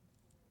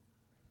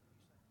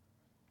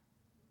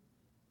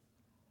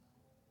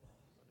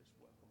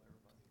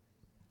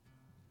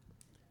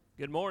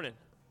Good morning.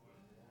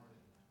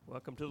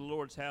 Welcome to the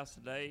Lord's house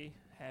today.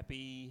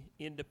 Happy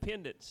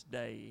Independence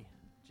Day,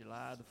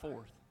 July the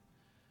 4th.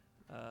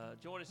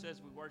 Join us as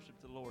we worship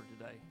the Lord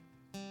today.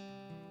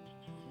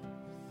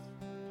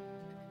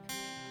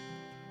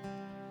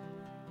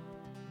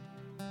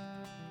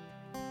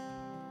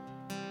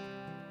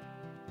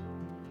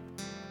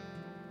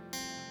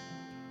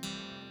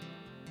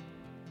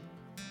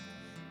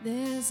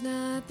 There's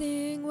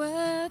nothing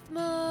worth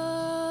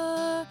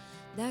more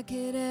that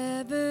could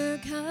ever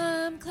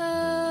come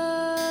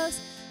close.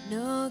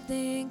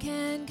 Nothing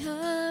can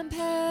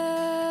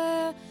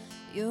compare.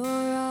 You're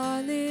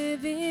our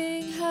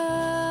living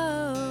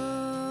hope.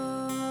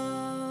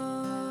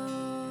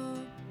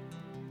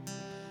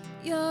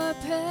 Your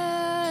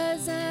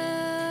presence,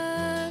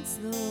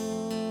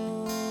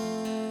 Lord.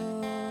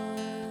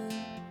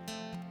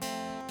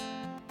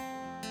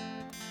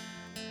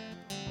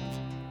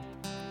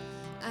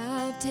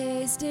 I've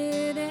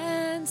tasted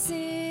and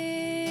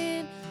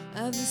seen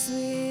of the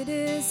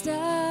sweetest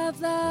of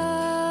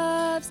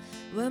loves,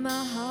 where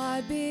my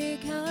heart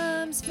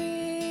becomes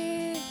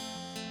free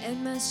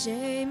and my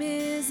shame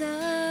is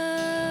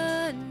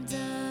undone.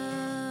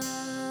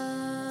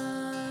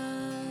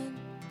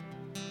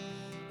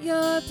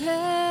 Your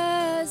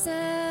presence,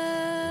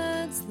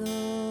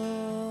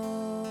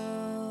 Lord.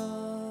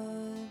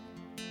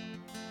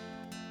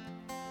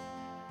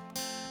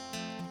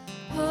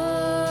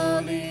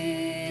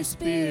 Holy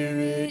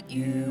Spirit,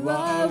 you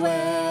are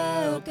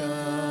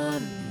welcome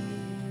here.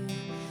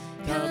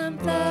 Come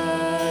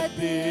flood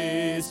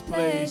this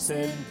place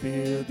and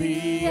fill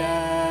the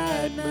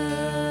atmosphere.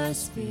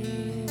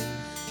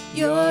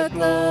 Your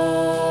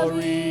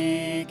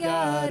glory,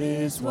 God,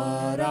 is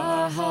what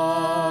our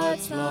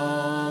hearts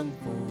long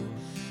for,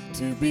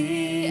 to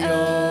be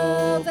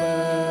overcome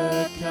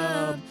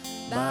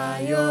by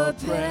your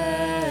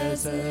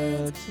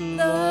presence,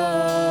 Lord.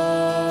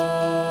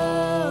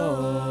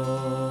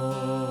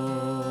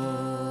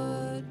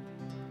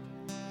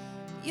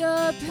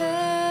 Your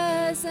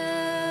presence,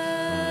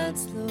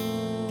 Lord.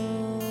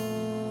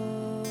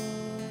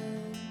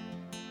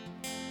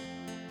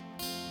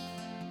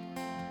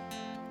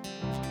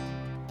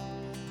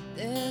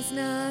 There's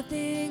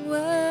nothing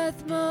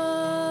worth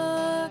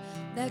more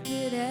that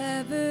could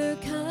ever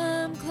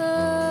come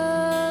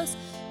close.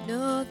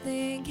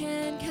 Nothing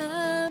can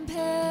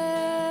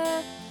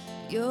compare.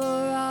 You're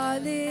our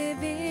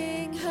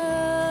living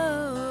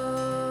hope.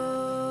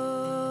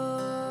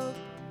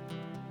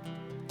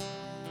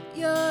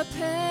 Your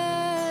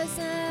presence,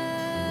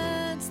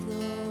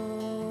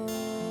 Lord.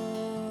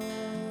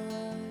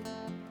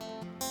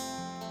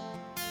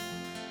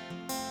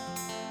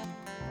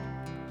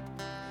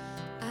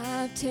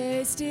 I've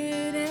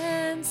tasted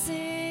and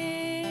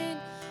seen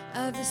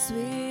of the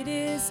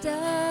sweetest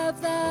of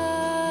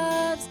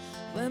loves,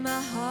 where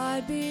my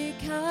heart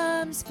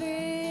becomes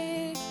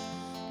free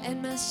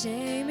and my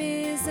shame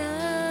is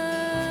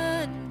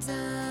undone.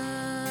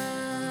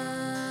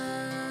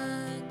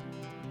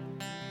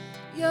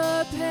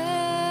 Your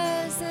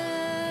presence,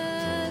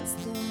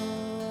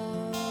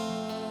 Lord.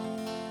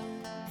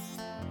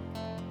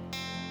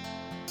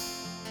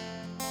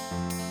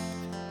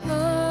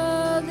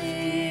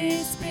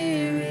 Holy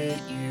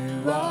Spirit,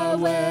 you are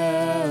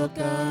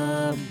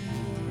welcome here.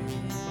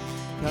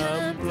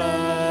 Come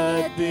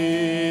flood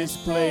this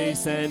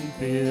place and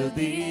fill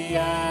the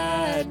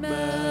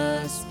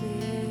atmosphere.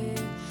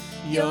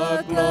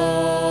 Your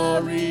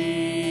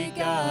glory,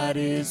 God,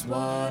 is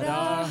what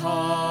our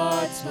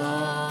hearts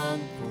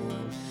long for,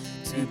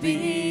 to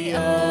be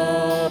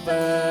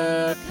overcome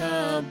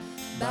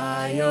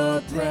by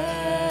your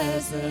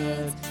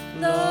presence,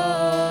 Lord.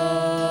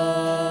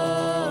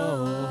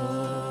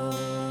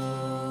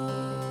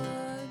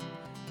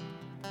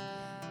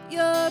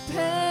 Your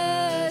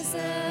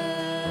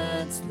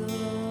presence, Lord.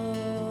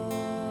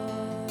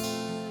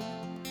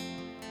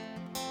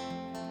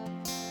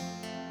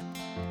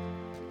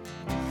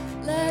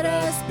 Let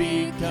us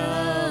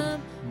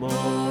become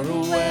more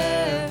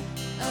aware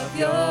of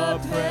your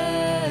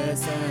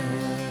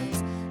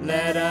presence.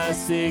 Let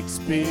us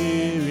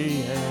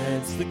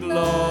experience the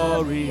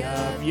glory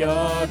of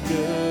your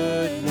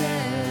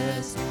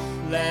goodness.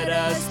 Let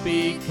us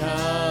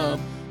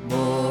become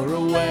more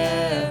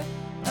aware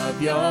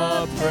of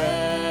your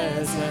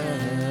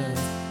presence.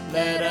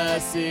 Let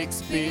us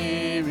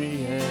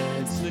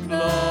experience the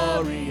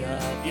glory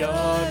of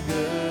your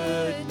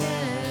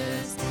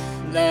goodness.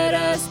 Let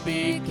us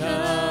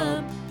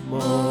become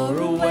more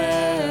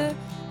aware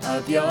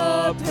of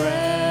your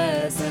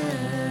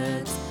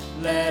presence.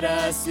 Let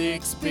us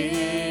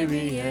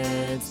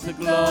experience the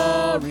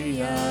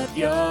glory of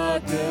your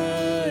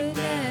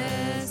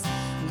goodness.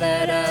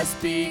 Let us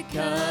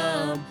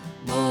become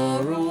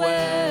more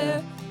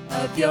aware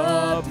of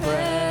your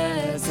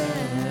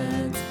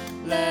presence.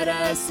 Let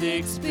us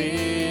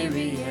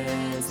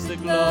experience the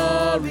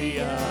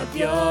glory of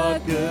your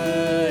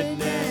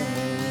goodness.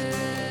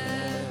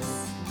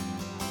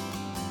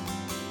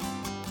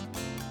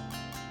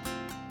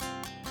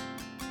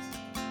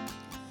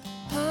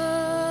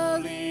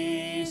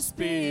 Holy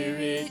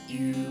Spirit,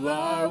 you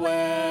are welcome.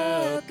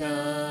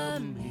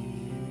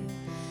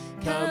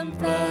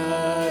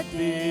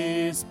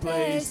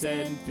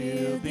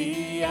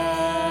 the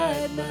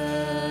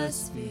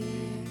atmosphere.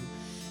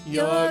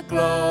 Your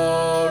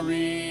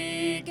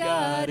glory,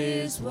 God,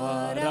 is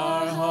what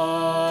our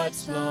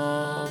hearts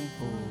long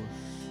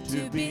for,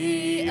 to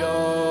be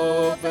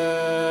overcome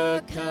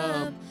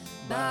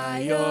by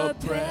your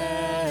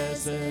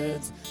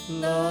presence,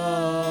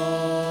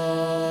 Lord.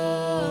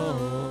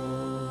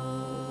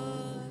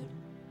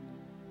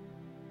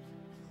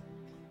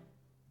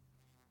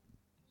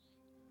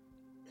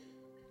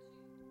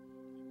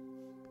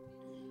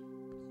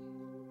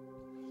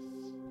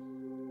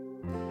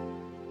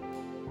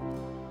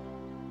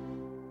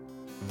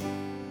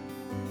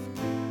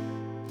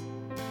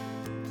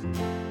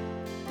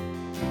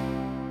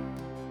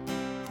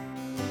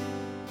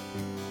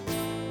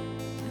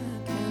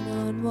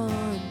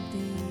 One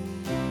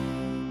thing,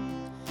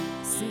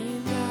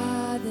 same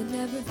God that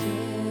never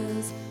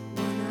fails,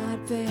 will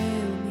not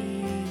fail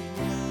me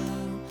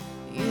now.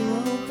 You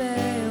won't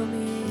fail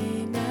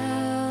me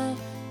now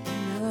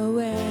in the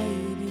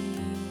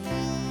waiting.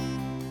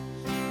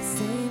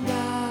 Same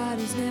God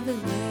who's never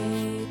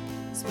late,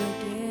 is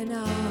working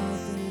all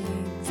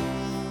things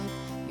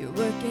out. You're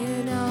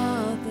working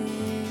all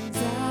things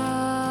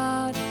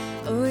out.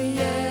 Oh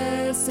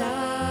yes,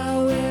 I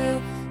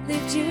will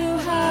lift you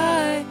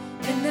high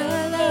in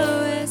the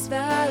lowest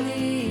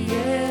valley.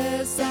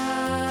 Yes,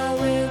 I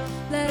will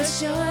bless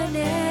your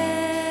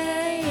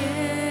name.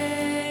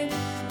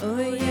 Oh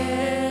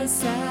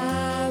yes,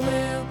 I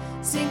will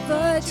sing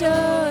for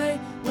joy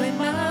when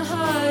my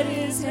heart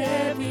is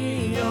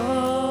heavy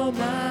all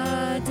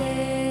my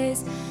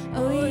days.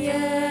 Oh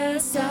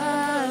yes,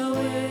 I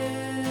will.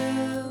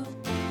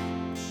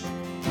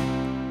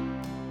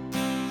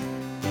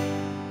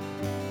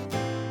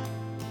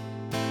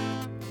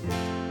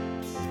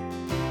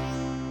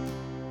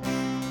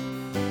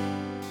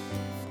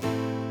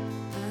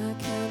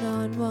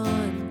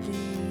 One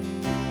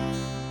thing,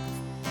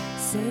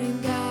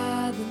 same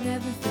God that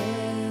never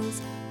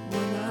fails,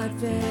 will not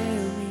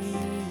fail me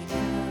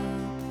now,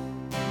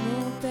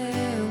 won't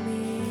fail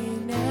me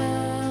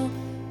now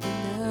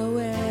in the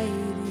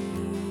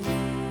waiting.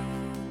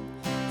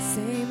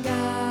 Same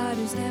God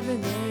who's never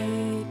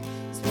late,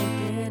 is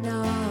working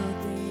all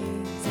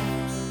things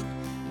out.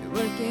 You're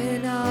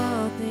working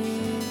all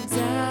things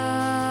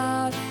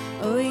out.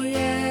 Oh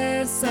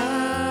yes,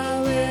 I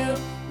will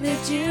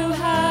lift you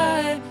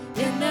high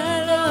in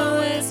the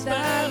lowest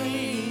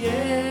valley.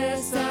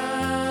 Yes,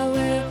 I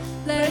will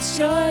bless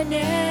your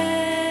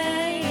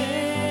name.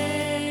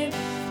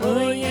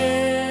 Oh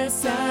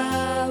yes,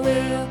 I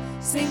will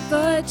sing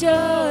for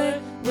joy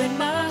when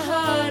my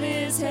heart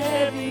is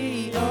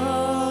heavy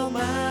all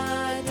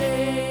my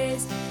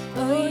days.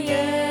 Oh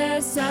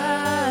yes,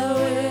 I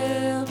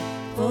will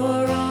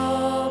for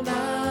all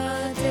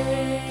my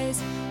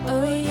days.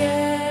 Oh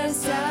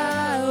yes,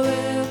 I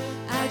will.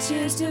 I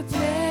choose to praise,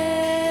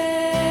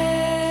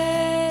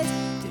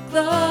 to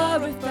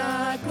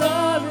glorify,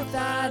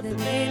 glorify the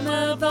name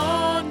of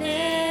all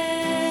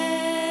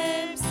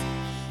names.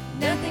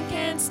 Nothing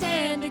can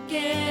stand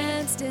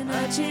against, and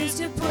I choose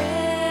to praise,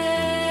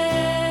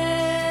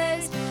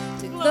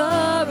 to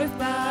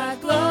glorify,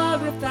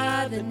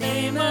 glorify the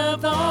name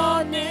of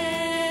all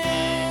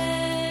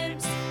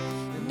names.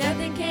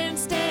 Nothing can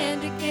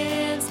stand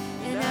against,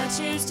 and I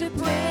choose to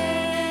praise,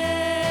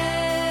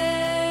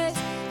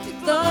 to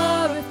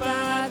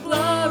glorify,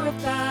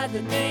 glorify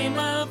the name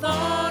of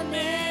all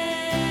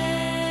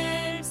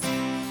names.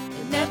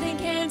 And nothing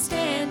can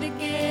stand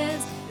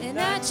against, and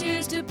I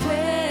choose to praise,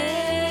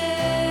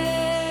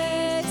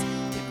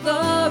 to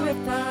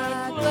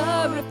glorify,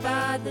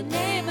 glorify the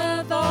name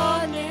of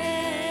all names.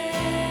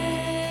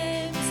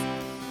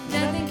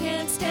 Nothing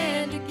can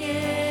stand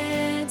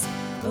against.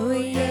 Oh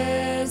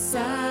yes,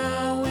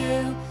 I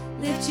will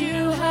lift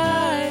you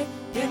high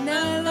in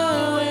the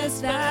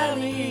lowest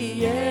valley.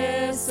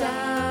 Yes,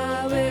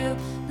 I will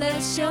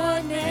bless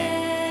your name.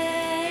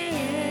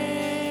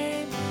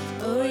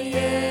 Oh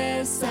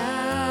yes,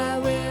 I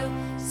will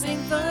sing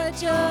for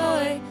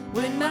joy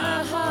when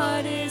my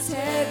heart is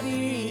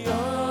heavy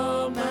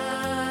all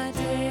my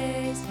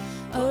days.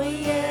 Oh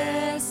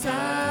yes,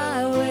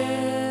 I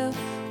will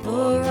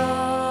for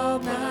all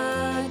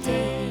my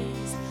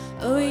days.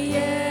 Oh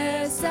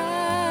yes,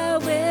 I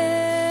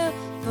will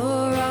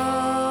for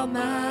all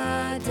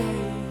my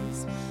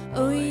days.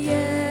 Oh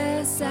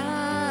yes,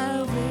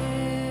 I will.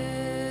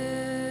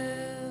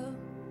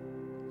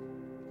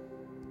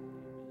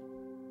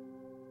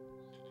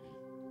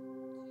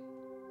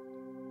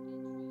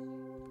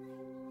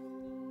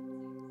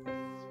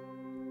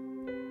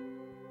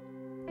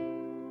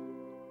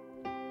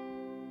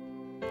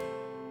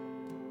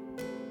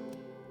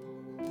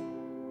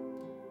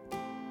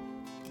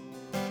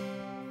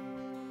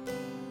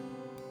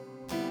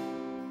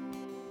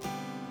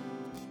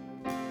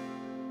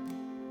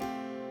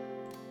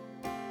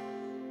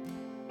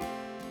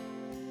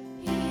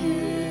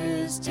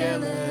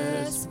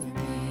 Jealous for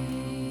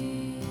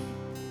me.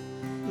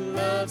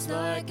 Love's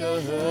like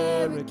a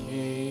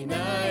hurricane.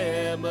 I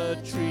am a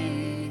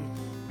tree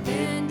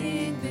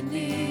bending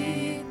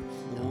beneath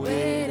the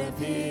weight of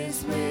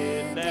his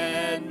wind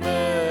and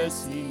mercy.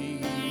 mercy.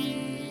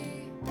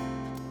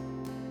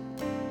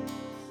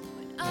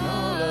 When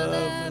all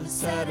of a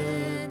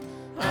sudden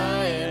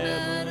I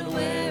am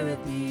unaware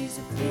of these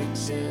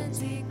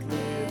afflictions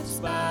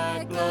eclipsed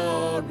by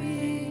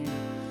glory,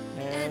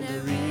 and I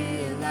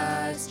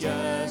realize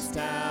just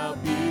how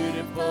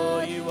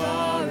beautiful you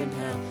are and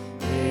how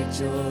great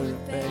your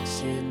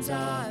affections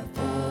are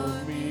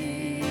for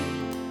me.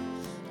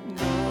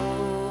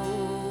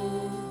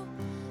 Know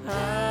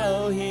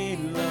how He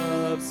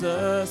loves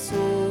us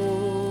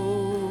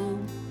all.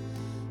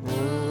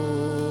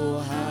 Oh,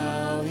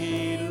 how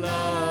He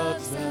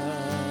loves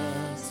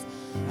us.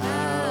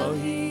 How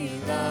He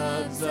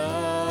loves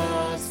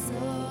us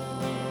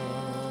all.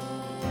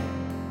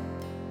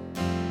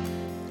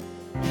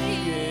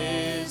 He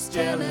is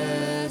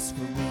jealous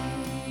for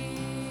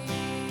me.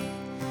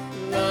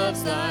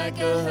 Love's like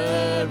a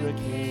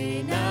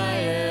hurricane. I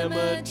am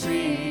a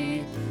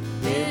tree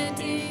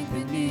bending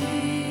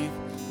beneath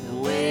the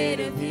weight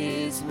of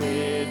His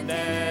wind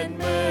and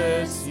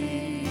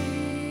mercy.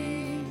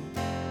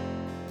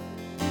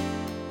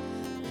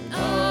 And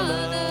all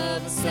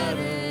of a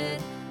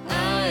sudden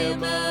I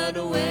am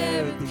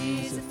unaware of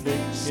these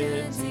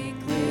afflictions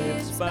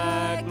eclipsed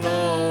by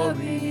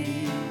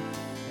glory,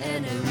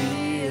 and I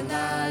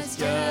realize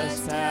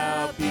just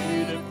how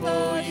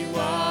beautiful you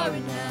are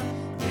and how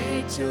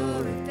great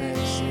your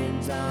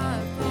affections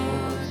are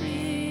for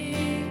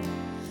me.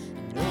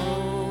 And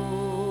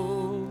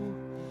oh,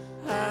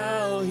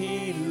 how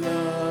He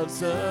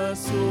loves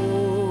us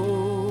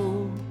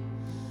all.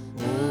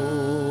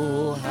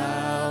 Oh,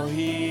 how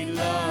He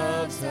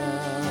loves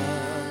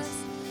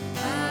us.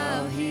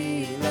 How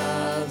He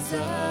loves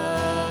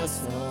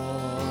us all.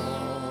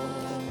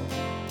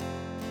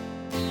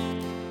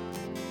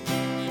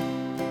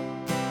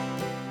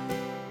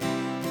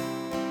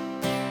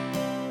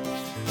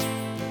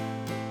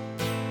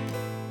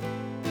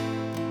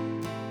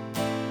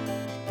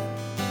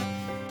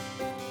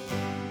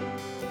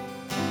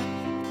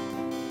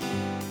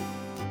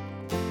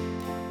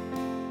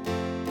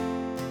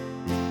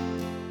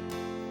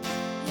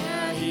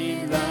 Yeah,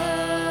 He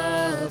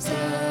loves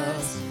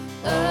us.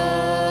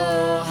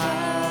 Oh,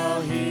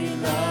 how He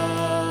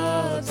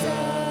loves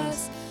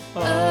us.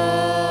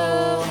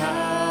 Oh,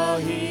 how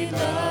He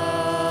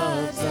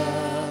loves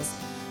us.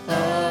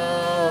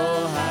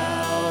 Oh,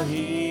 how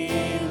He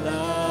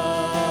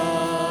loves.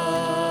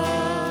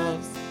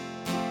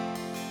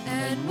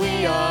 And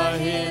we are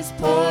His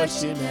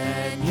portion,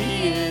 and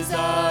He is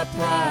our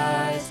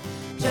prize,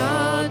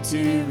 drawn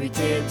to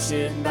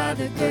redemption by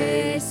the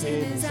grace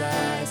in His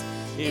eyes.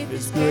 If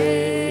His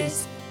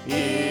grace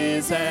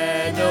is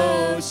an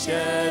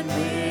ocean,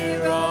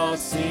 we're all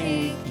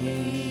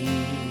sinking.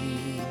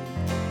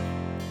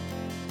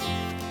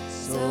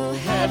 So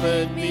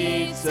heaven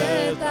meets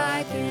earth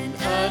like an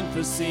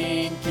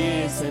unforeseen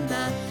kiss, and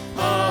my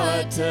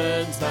heart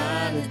turns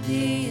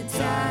violently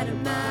inside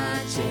of my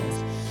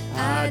chest.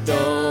 I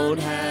don't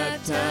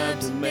have time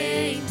to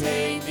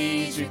maintain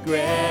these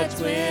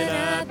regrets when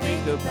I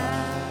think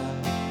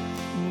about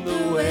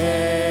the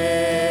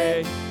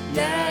way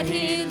that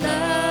He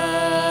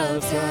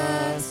loves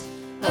us.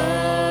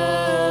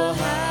 Oh,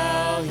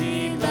 how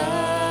He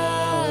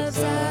loves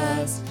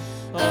us.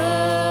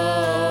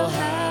 Oh,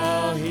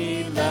 how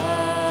He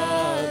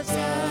loves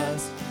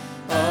us.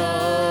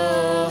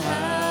 Oh,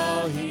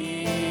 how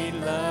He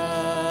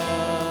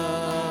loves.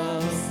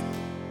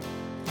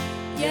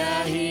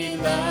 Yeah, He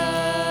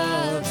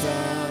loves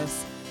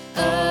us.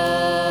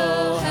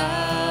 Oh,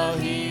 how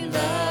He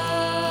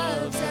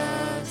loves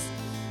us.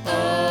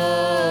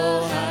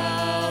 Oh,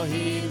 how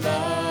He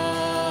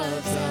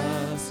loves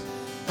us.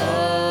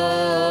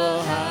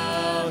 Oh,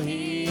 how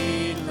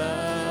He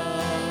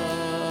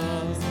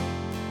loves.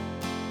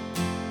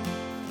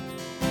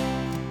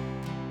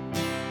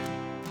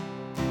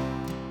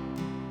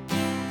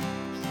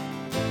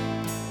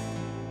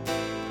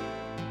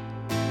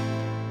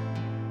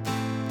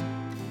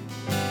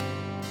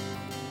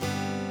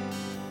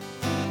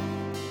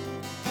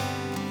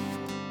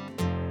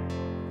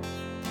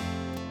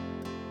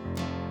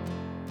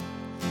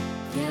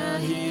 Yeah,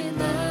 He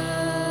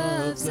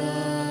loves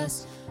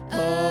us.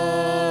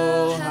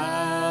 Oh,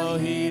 how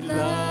He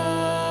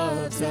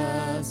loves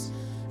us.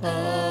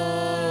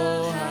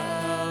 Oh,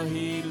 how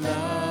He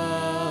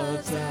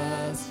loves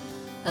us.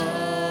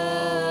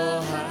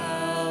 Oh,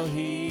 how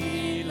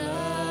He loves.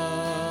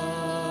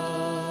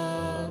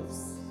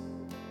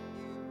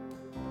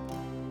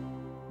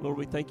 Lord,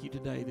 we thank you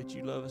today that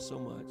you love us so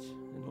much.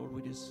 And Lord,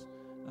 we just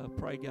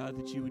pray, God,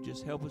 that you would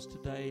just help us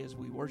today as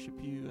we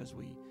worship you, as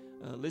we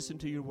listen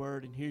to your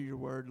word and hear your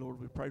word. Lord,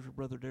 we pray for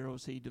Brother Darrell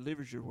as he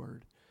delivers your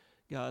word.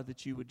 God,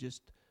 that you would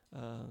just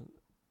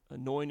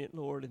anoint it,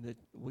 Lord, and that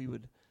we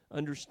would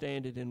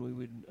understand it and we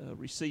would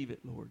receive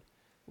it, Lord.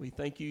 We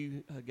thank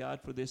you, God,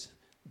 for this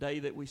day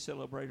that we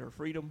celebrate our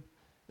freedom.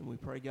 And we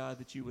pray, God,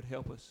 that you would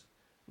help us,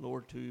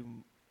 Lord,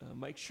 to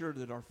make sure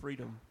that our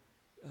freedom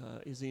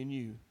is in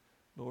you.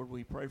 Lord,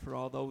 we pray for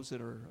all those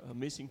that are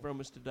missing from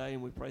us today,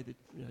 and we pray that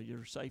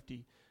your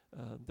safety,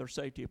 their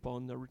safety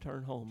upon their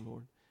return home,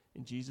 Lord.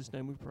 In Jesus'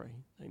 name we pray.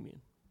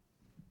 Amen.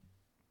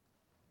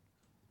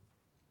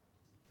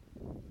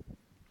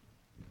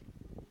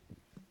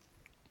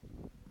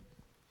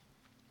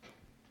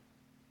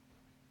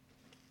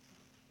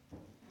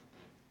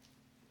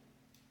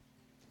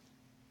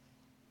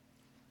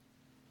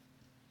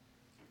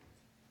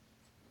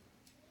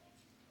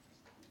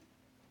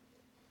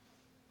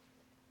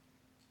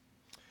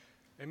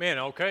 Amen.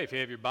 Okay, if you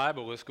have your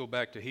Bible, let's go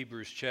back to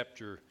Hebrews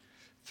chapter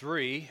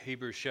 3.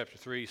 Hebrews chapter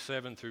 3,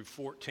 7 through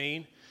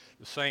 14.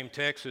 The same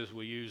text as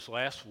we used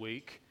last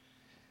week.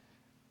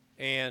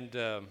 And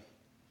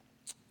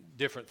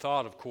different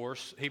thought, of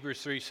course.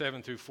 Hebrews 3,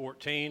 7 through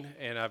 14.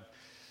 And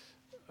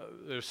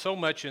there's so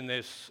much in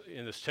this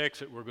text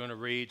that we're going to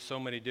read, so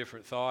many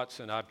different thoughts.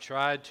 And I've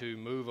tried to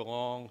move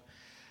along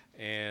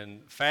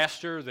and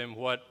faster than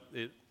what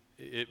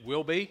it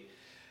will be.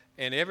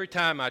 And every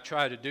time I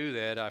try to do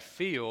that, I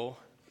feel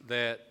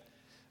that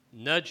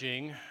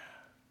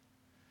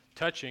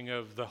touching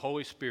of the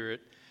Holy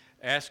Spirit,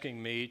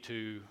 asking me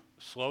to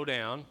slow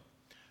down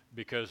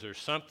because there's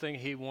something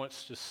He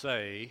wants to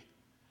say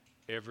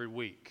every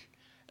week.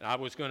 And I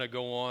was going to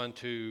go on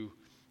to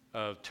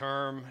a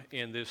term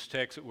in this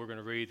text that we're going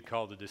to read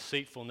called the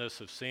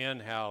deceitfulness of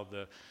sin, how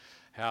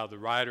the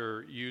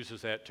writer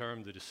uses that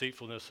term, the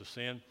deceitfulness of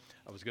sin.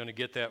 I was going to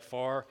get that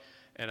far,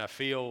 and I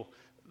feel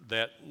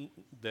that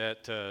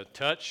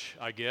touch,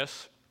 I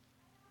guess,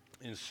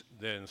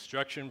 the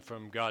instruction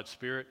from God's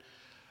Spirit.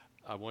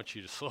 I want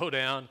you to slow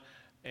down,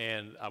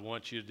 and I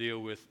want you to deal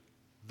with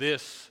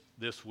this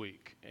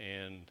week.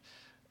 And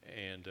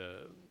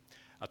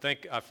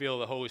I feel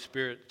the Holy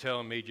Spirit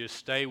telling me, just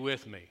stay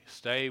with me.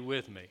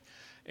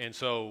 And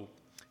so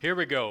here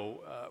we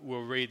go.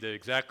 We'll read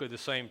exactly the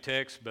same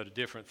text, but a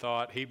different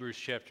thought. Hebrews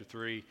chapter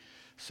 3,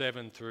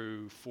 7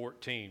 through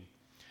 14.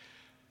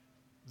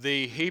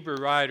 The Hebrew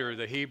writer,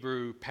 the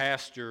Hebrew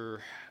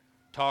pastor,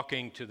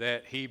 talking to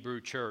that Hebrew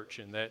church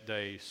in that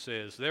day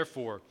says,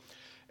 therefore,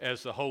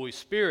 as the Holy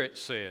Spirit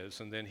says,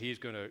 and then he's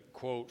going to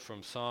quote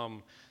from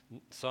Psalm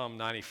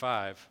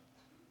 95,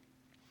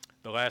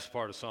 the last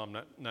part of Psalm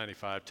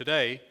 95.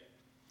 Today,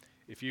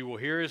 if you will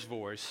hear His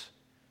voice,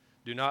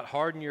 do not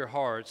harden your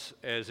hearts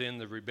as in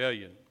the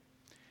rebellion,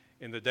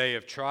 in the day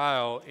of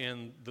trial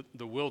in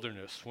the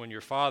wilderness, when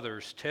your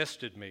fathers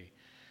tested me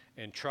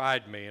and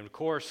tried me. And of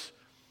course,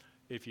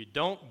 if you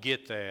don't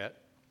get that,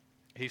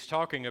 he's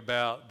talking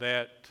about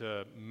that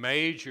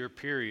major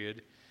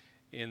period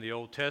in the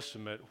Old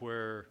Testament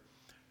where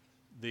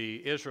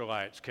the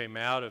Israelites came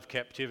out of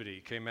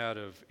captivity, came out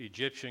of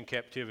Egyptian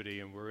captivity,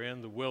 and were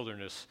in the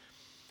wilderness.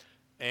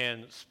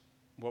 And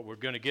what we're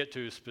going to get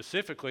to is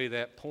specifically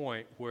that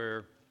point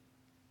where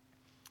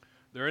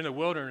they're in the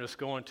wilderness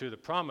going to the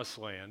Promised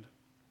Land.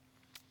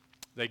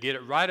 They get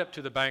it right up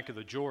to the bank of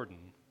the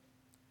Jordan,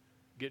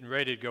 getting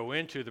ready to go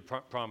into the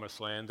Promised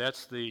Land.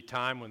 That's the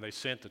time when they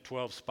sent the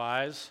 12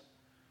 spies.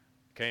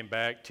 Came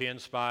back, 10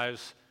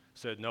 spies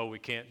said, no, we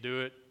can't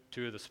do it.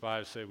 2 of the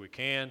spies said, we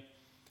can.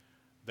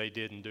 They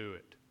didn't do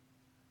it.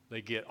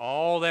 They get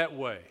all that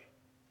way,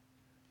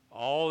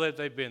 all that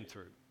they've been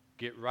through,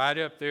 get right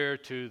up there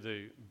to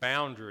the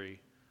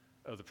boundary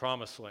of the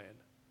Promised Land,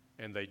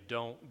 and they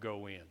don't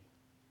go in.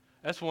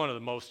 That's one of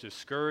the most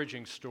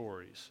discouraging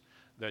stories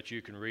that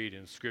you can read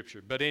in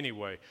Scripture. But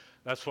anyway,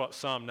 that's what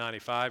Psalm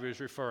 95 is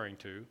referring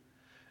to,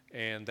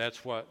 and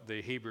that's what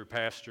the Hebrew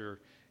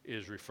pastor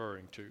is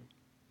referring to.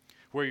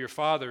 Where your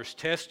fathers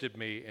tested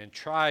me and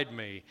tried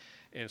me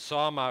and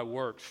saw my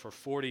works for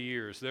 40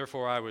 years.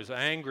 Therefore I was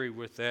angry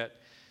with that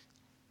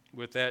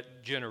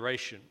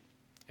generation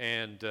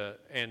and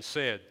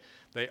said,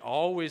 they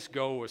always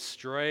go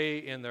astray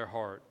in their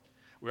heart.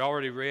 We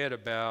already read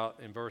about,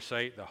 in verse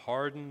 8, the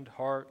hardened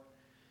heart.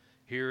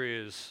 Here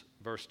is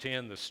verse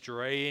 10, the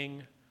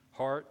straying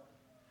heart.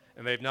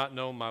 And they've not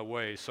known my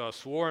way. So I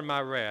swore in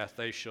my wrath,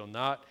 they shall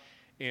not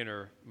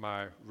enter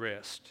my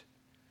rest.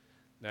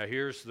 Now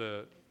here's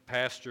the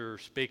pastor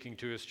speaking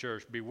to his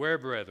church. Beware,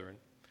 brethren,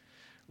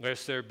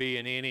 lest there be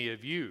in any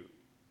of you,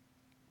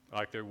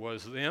 like there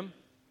was them.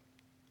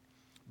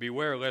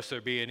 Beware lest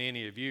there be in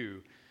any of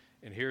you,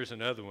 and here's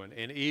another one,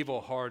 an evil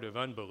heart of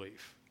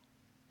unbelief.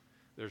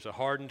 There's a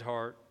hardened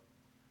heart,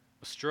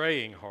 a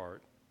straying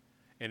heart,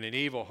 and an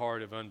evil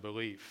heart of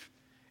unbelief,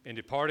 and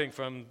departing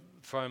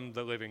from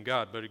the living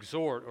God. But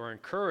exhort or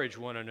encourage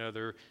one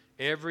another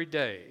every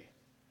day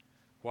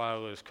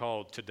while it is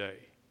called today.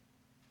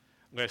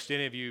 Lest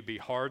any of you be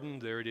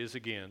hardened, there it is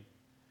again,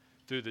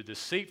 through the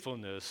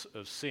deceitfulness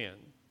of sin.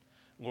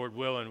 Lord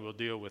willing, we'll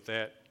deal with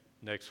that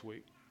next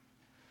week.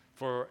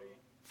 For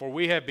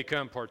we have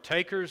become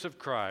partakers of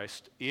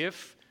Christ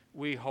if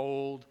we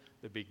hold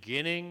the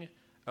beginning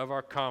of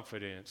our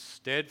confidence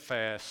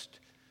steadfast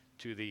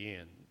to the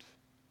end.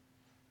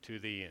 To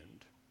the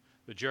end.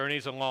 The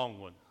journey's a long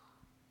one.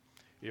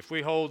 If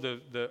we hold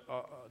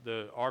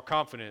our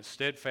confidence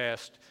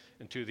steadfast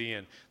and to the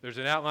end. There's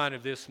an outline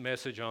of this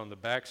message on the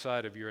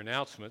backside of your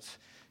announcements,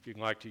 if you'd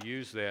like to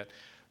use that.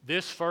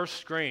 This first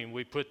screen,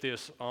 we put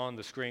this on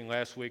the screen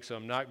last week, so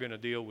I'm not going to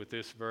deal with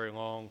this very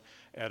long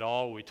at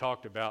all. We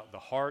talked about the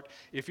heart.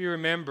 If you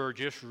remember,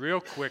 just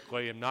real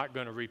quickly, I'm not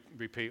going to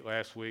repeat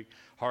last week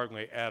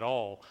hardly at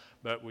all,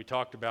 but we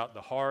talked about the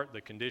heart,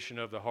 the condition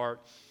of the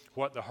heart,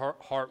 what the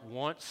heart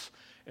wants.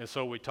 And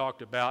so we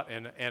talked about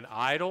an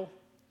idol.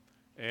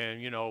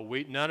 And,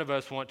 none of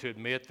us want to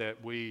admit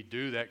that we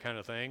do that kind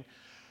of thing.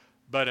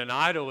 But an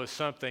idol is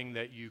something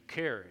that you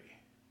carry.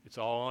 It's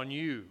all on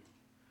you.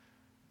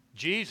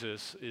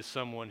 Jesus is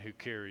someone who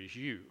carries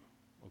you.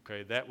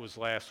 Okay, that was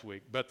last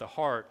week. But the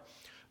heart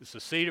is the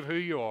seat of who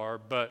you are,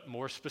 but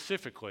more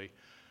specifically,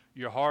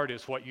 your heart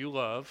is what you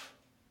love,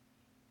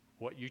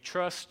 what you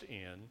trust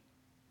in.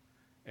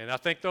 And I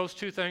think those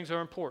two things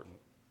are important.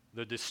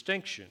 The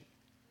distinction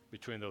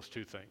between those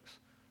two things.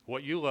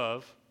 What you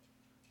love,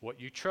 what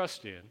you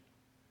trust in,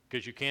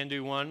 because you can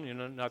do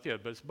one, not the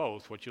other, but it's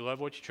both. What you love,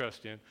 what you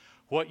trust in,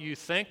 what you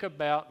think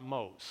about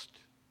most,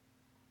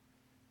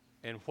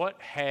 and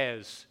what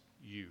has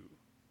you.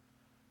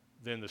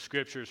 Then the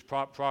scriptures,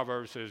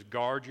 Proverbs says,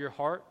 guard your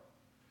heart,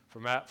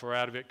 for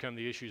out of it come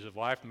the issues of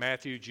life.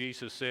 Matthew,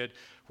 Jesus said,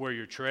 where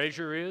your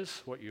treasure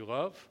is, what you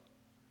love,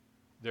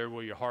 there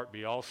will your heart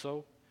be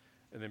also.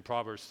 And then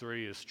Proverbs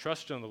 3 is,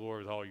 trust in the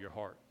Lord with all your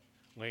heart.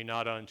 Lean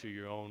not unto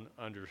your own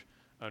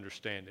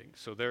understanding.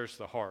 So there's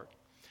the heart.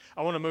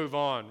 I want to move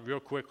on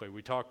real quickly.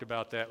 We talked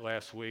about that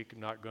last week.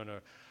 I'm not going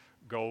to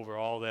go over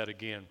all that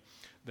again.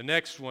 The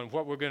next one,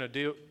 what we're going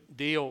to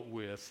deal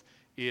with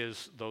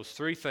is those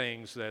three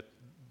things that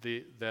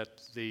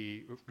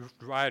the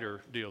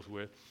writer deals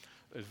with.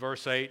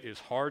 Verse 8 is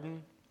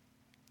harden,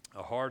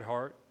 a hard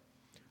heart.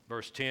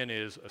 Verse 10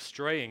 is a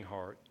straying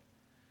heart.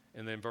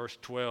 And then verse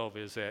 12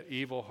 is that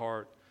evil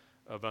heart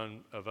of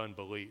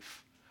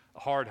unbelief, a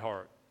hard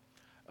heart.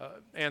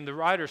 And the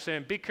writer is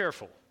saying, be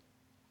careful.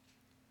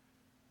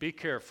 Be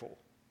careful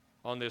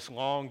on this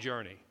long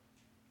journey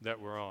that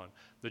we're on,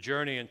 the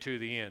journey into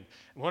the end.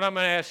 And what I'm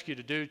going to ask you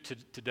to do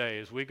today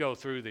as we go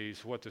through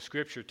these, what the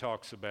Scripture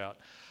talks about,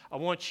 I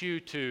want you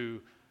to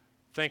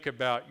think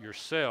about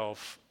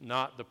yourself,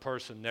 not the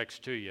person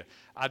next to you.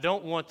 I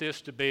don't want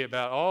this to be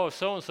about, oh,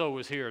 so-and-so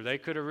was here. They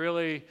could have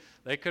really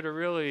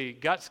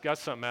got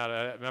something out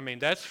of it. I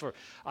mean,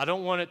 I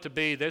don't want it to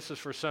be, this is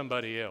for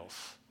somebody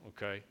else,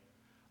 okay?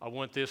 I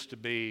want this to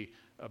be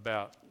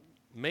about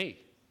me.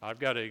 I've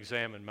got to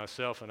examine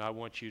myself, and I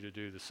want you to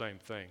do the same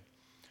thing.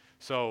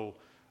 So,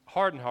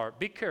 hardened heart,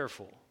 be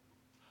careful.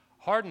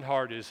 Hardened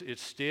heart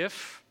it's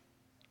stiff.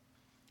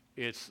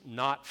 It's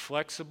not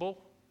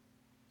flexible.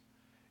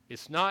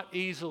 It's not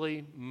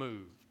easily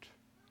moved.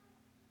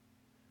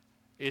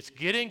 It's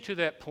getting to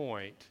that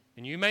point,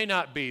 and you may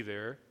not be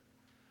there,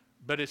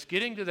 but it's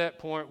getting to that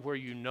point where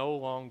you no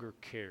longer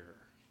care.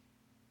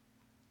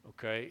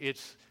 Okay?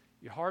 It's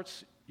your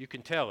heart's, you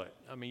can tell it.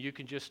 I mean, you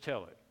can just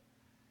tell it.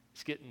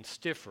 It's getting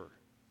stiffer,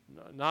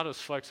 not as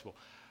flexible.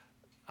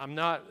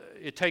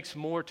 It takes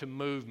more to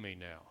move me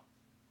now.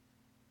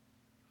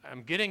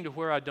 I'm getting to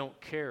where I don't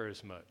care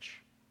as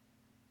much.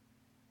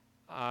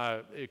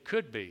 There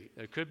could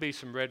be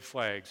some red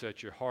flags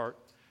that your heart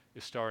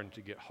is starting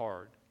to get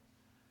hard.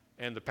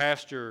 And the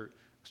pastor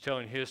was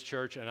telling his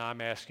church, and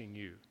I'm asking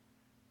you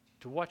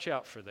to watch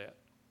out for that.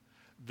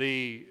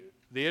 The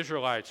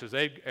Israelites,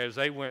 as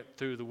they went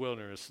through the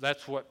wilderness,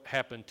 that's what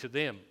happened to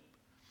them.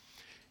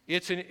 You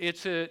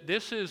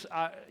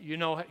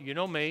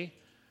know me,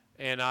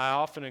 and I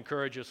often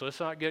encourage us, let's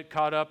not get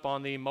caught up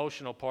on the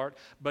emotional part,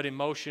 but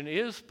emotion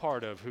is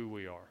part of who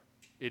we are.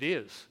 It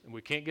is, and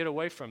we can't get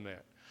away from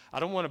that. I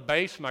don't want to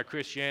base my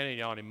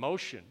Christianity on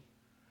emotion,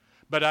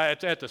 but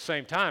at the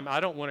same time, I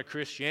don't want a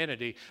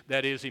Christianity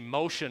that is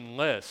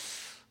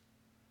emotionless.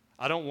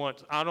 I don't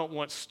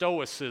want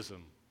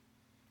stoicism.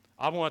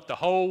 I want the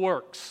whole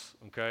works,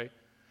 okay?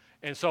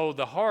 And so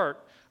the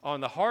heart,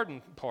 on the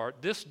hardened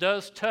part, this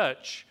does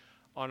touch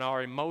on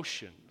our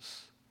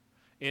emotions.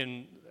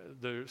 In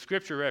the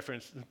scripture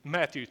reference,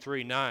 Matthew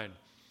 3:9,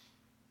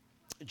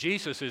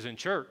 Jesus is in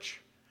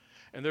church,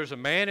 and there's a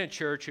man in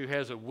church who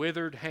has a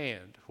withered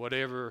hand,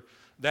 whatever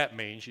that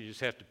means. You just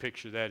have to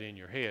picture that in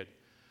your head.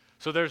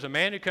 So there's a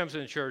man who comes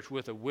in church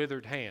with a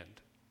withered hand.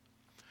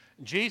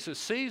 Jesus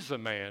sees the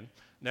man.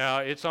 Now,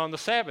 it's on the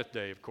Sabbath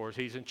day, of course.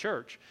 He's in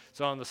church.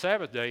 It's on the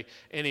Sabbath day,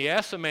 and he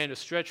asks the man to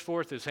stretch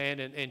forth his hand,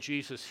 and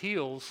Jesus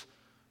heals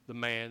the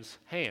man's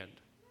hand.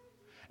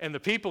 And the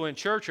people in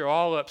church are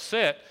all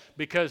upset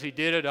because he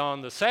did it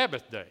on the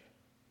Sabbath day.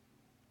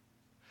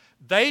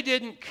 They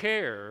didn't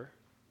care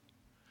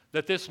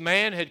that this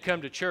man had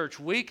come to church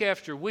week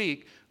after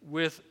week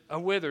with a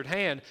withered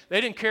hand.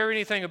 They didn't care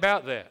anything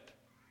about that.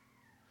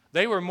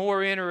 They were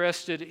more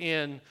interested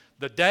in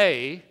the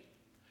day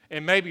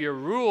and maybe a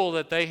rule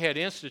that they had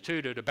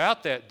instituted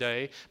about that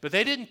day, but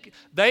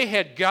they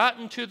had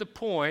gotten to the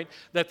point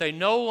that they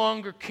no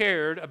longer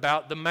cared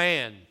about the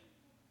man,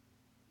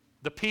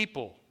 the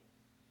people.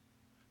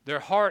 Their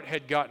heart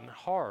had gotten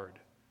hard.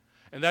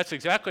 And that's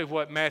exactly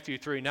what Matthew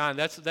 3:9,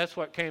 that's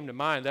what came to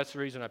mind. That's the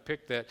reason I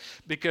picked that.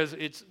 Because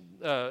it's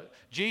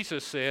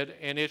Jesus said,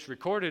 and it's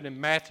recorded in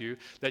Matthew,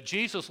 that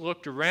Jesus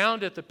looked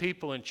around at the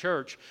people in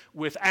church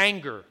with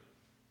anger.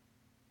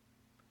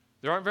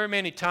 There aren't very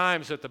many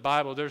times that the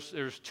Bible,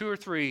 there's 2 or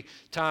 3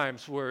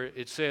 times where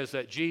it says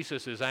that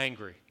Jesus is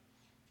angry.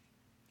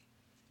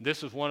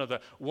 This is one of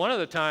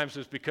the times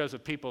is because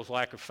of people's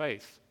lack of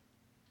faith.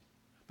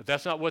 But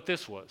that's not what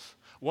this was.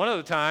 One of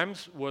the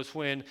times was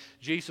when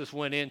Jesus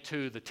went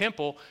into the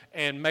temple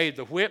and made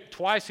the whip.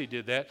 Twice he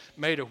did that.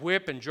 Made a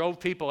whip and drove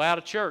people out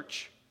of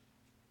church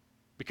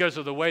because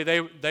of the way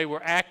they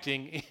were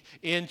acting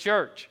in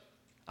church.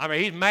 I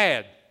mean, he's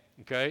mad,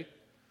 okay?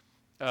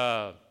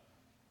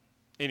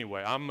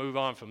 Anyway, I'll move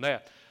on from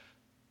that.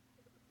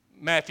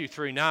 Matthew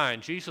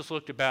 3:9, Jesus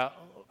looked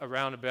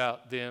around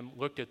about them,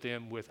 looked at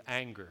them with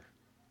anger.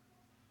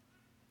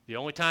 The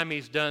only time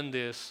he's done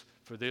this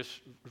for this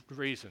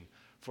reason,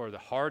 for the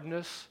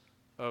hardness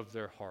of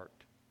their heart.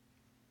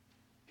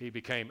 He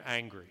became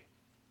angry.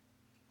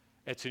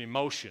 It's an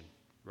emotion,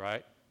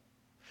 right?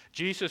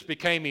 Jesus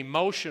became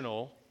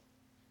emotional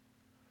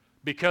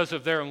because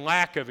of their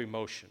lack of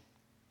emotion.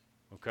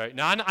 Okay?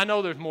 Now, I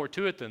know there's more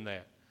to it than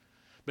that.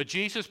 But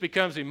Jesus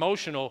becomes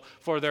emotional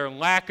for their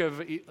lack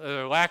of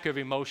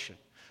emotion.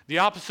 The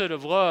opposite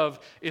of love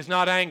is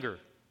not anger.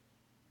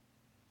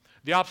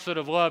 The opposite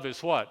of love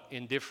is what?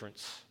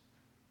 Indifference.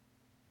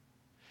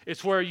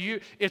 It's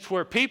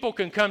where people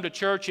can come to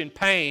church in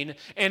pain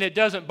and it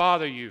doesn't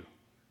bother you.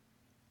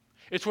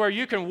 It's where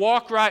you can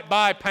walk right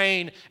by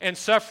pain and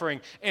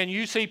suffering and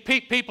you see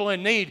people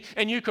in need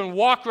and you can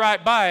walk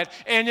right by it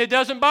and it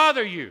doesn't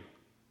bother you.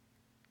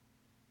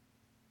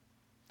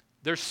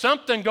 There's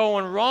something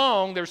going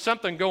wrong, there's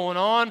something going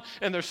on,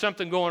 and there's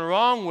something going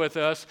wrong with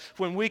us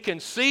when we can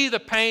see the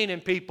pain in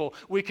people.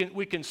 We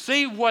can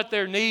see what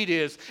their need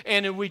is,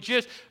 and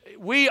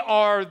we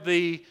are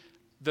the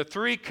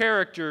 3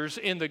 characters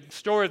in the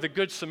story of the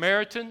Good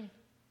Samaritan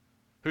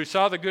who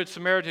saw the Good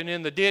Samaritan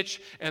in the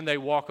ditch and they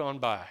walk on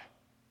by.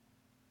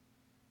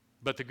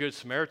 But the Good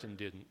Samaritan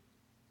didn't.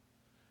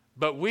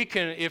 But we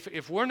can,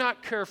 if we're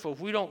not careful,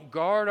 if we don't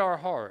guard our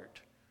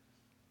heart,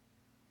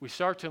 we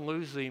start to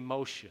lose the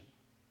emotion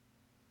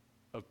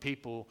of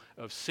people,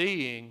 of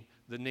seeing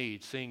the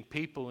need, seeing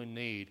people in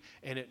need,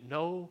 and it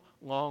no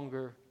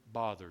longer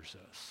bothers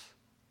us.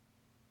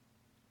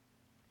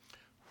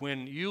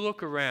 When you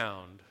look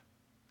around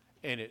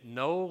and it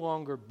no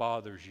longer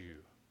bothers you,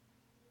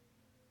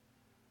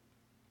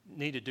 you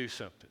need to do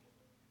something.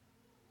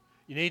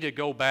 You need to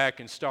go back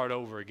and start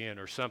over again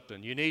or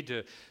something. You need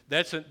to,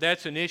 that's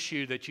an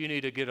issue that you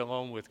need to get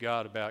along with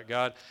God about.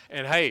 God,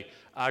 and hey,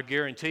 I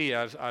guarantee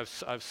you,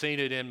 I've seen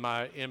it in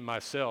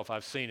myself.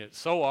 I've seen it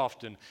so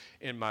often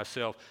in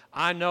myself.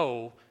 I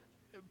know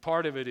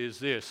part of it is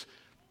this.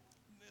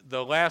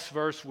 The last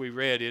verse we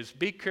read is,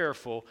 be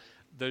careful,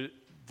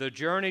 the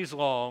journey's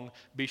long,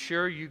 be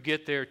sure you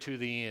get there to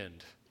the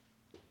end.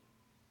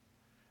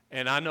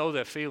 And I know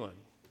that feeling,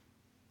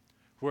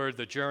 where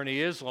the journey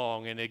is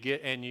long and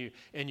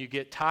you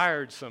get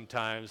tired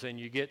sometimes, and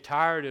you get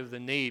tired of the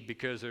need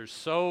because there's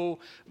so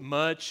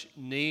much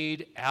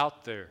need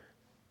out there.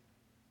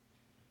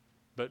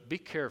 But be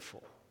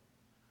careful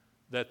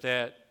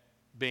that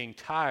being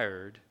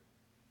tired,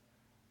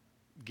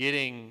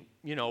 getting,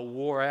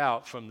 wore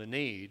out from the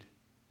need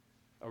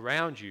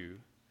around you,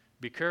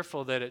 be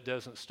careful that it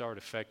doesn't start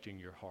affecting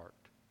your heart.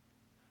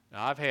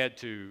 Now, I've had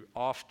to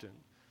often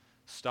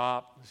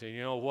stop and say,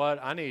 you know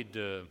what, I need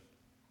to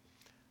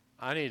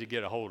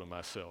get a hold of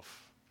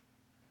myself,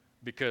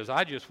 because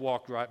I just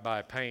walked right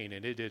by pain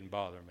and it didn't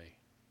bother me.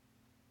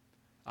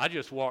 I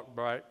just walked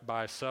right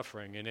by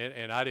suffering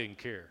and I didn't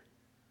care.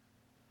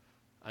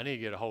 I need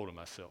to get a hold of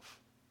myself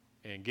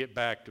and get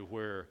back to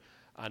where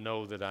I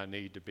know that I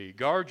need to be.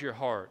 Guard your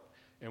heart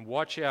and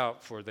watch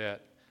out for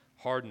that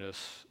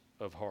hardness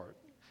of heart.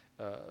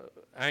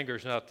 Anger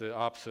is not the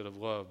opposite of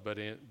love,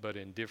 but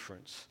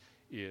indifference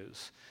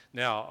is.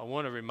 Now, I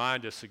want to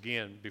remind us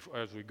again,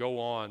 as we go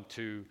on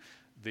to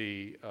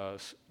the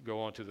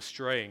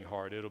straying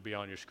heart. It'll be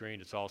on your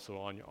screen. It's also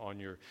on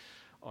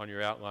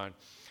your outline.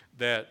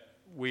 That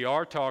we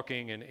are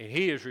talking, and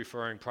he is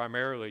referring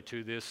primarily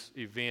to this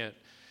event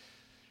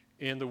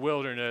in the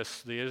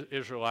wilderness. The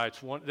Israelites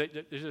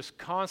they're just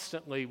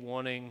constantly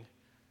wanting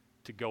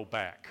to go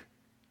back.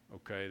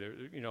 Okay,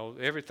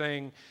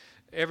 everything.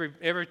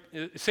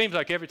 It seems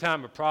like every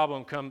time a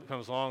problem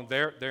comes along,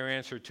 their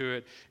answer to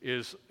it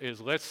is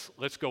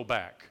let's go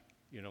back.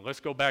 Let's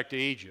go back to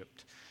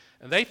Egypt.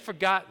 And they've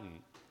forgotten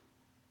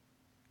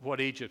what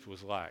Egypt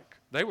was like.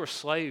 They were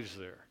slaves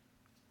there.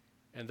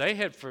 And they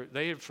had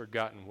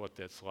forgotten what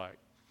that's like.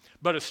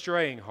 But a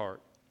straying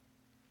heart.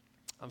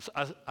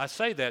 I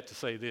say that to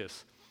say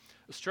this.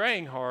 A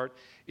straying heart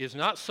is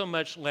not so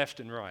much left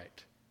and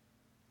right.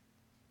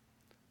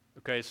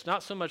 Okay, it's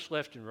not so much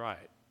left and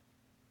right.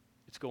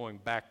 It's going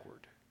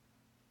backward.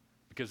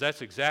 Because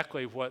that's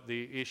exactly what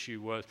the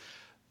issue was.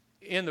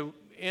 In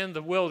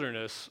the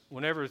wilderness,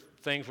 whenever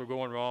things were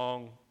going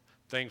wrong,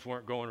 things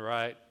weren't going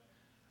right,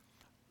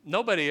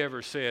 nobody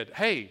ever said,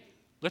 hey,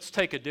 let's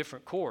take a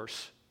different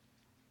course.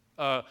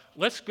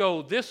 Let's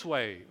go this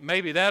way.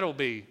 Maybe that'll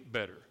be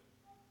better.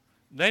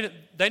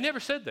 They never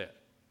said that.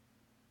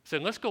 They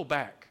said, let's go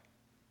back.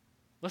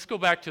 Let's go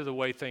back to the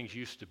way things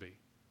used to be.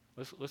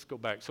 Let's go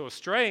back. So a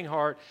straying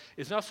heart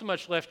is not so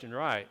much left and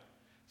right.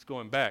 It's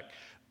going back.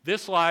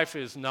 This life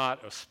is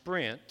not a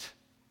sprint,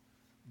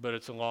 but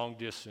it's a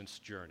long-distance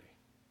journey.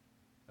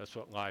 That's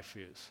what life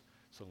is.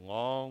 It's a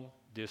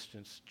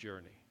long-distance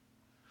journey.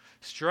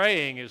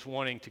 Straying is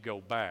wanting to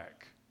go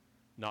back,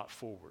 not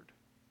forward,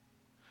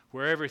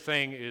 where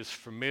everything is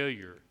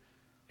familiar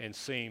and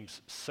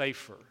seems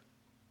safer.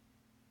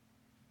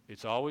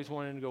 It's always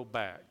wanting to go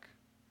back,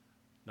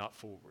 not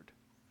forward.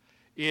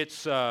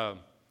 It's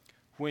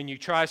when you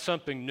try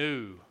something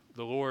new,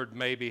 the Lord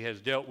maybe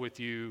has dealt with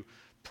you,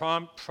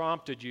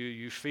 prompted you,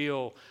 you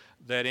feel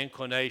that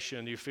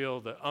inclination, you feel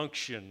the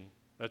unction,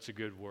 that's a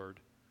good word,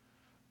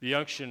 the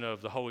unction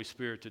of the Holy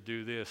Spirit to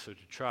do this or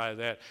to try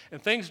that. And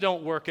things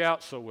don't work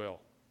out so well.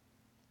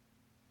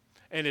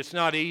 And it's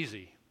not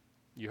easy.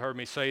 You heard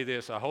me say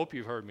this. I hope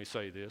you've heard me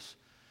say this.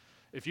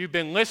 If you've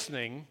been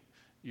listening,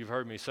 you've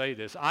heard me say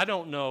this. I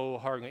don't know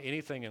hardly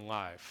anything in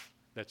life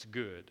that's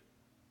good,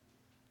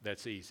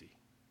 that's easy.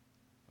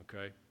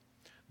 Okay?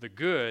 The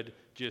good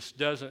just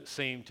doesn't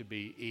seem to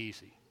be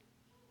easy.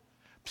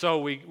 So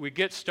we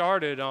get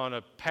started on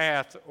a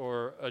path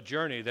or a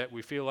journey that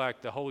we feel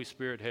like the Holy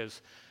Spirit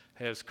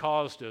has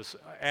caused us,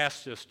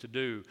 asked us to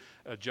do,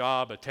 a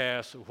job, a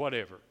task,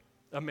 whatever,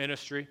 a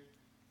ministry.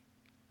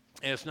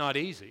 And it's not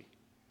easy.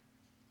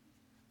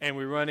 And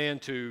we run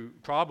into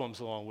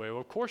problems along the way.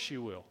 Well, of course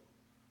you will.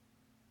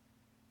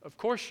 Of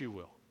course you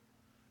will.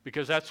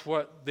 Because that's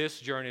what this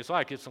journey is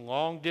like. It's a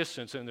long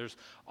distance, and there's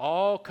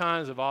all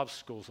kinds of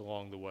obstacles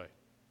along the way.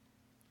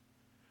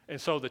 And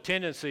so the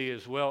tendency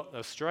is, well,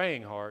 a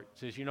straying heart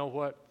says, you know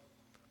what?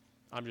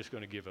 I'm just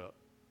going to give up.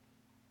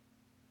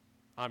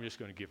 I'm just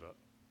going to give up.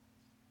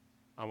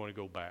 I want to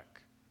go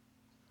back.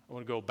 I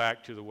want to go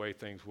back to the way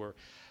things were.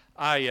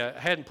 I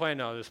hadn't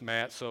planned on this,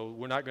 Matt, so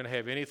we're not going to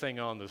have anything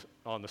on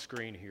the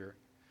screen here.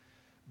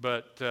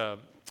 But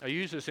I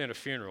used this in a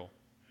funeral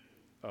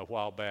a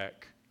while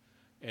back,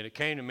 and it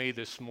came to me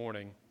this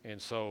morning,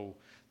 and so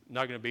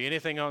not going to be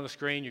anything on the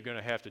screen. You're going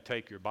to have to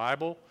take your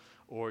Bible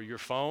or your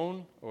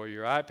phone or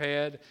your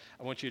iPad.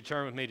 I want you to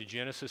turn with me to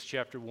Genesis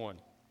chapter 1.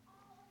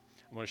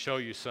 I'm going to show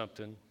you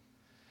something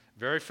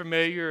very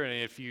familiar,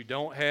 and if you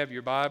don't have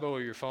your Bible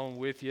or your phone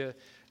with you,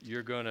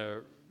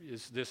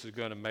 this is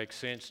going to make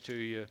sense to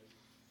you,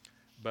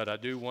 but I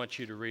do want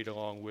you to read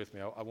along with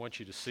me. I want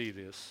you to see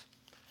this.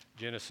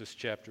 Genesis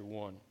chapter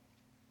 1.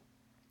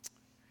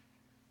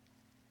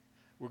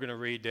 We're going to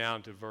read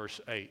down to verse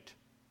 8.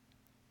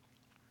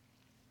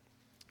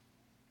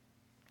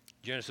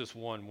 Genesis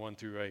 1, 1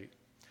 through 8.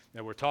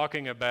 Now we're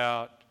talking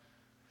about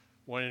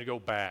wanting to go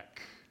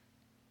back,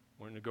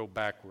 wanting to go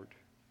backward.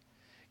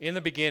 In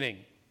the beginning,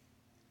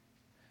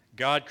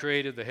 God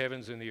created the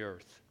heavens and the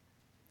earth.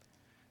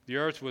 The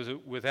earth was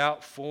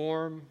without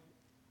form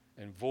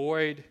and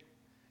void,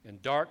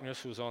 and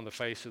darkness was on the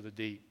face of the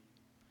deep.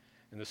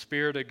 And the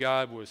Spirit of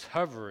God was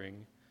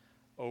hovering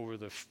over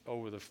the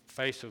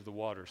face of the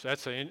waters.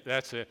 That's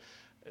a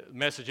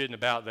message isn't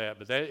about that,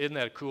 but isn't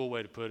that a cool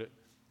way to put it?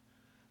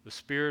 The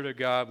Spirit of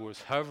God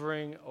was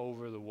hovering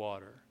over the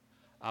water.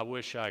 I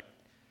wish I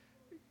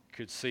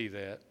could see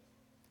that.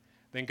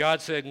 Then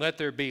God said, "Let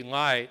there be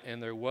light,"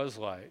 and there was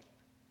light.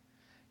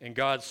 And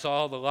God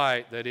saw the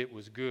light, that it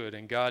was good,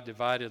 and God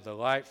divided the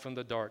light from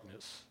the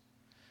darkness.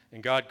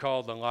 And God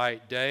called the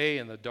light day,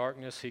 and the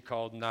darkness he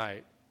called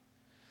night.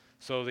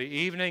 So the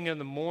evening and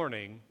the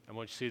morning, I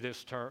want you to see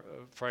this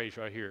phrase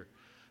right here.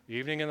 The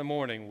evening and the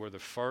morning were the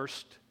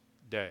first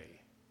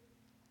day.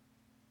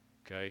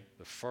 Okay,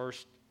 the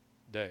first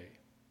day.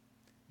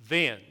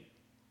 Then,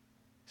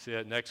 see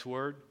that next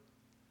word?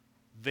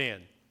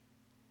 Then.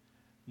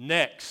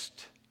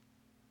 Next.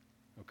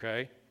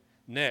 Okay,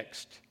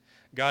 next.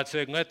 God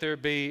said, "Let there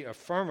be a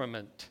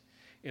firmament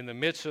in the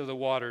midst of the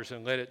waters,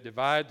 and let it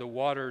divide the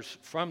waters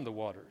from the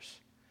waters."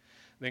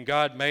 Then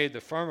God made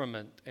the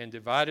firmament and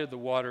divided the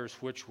waters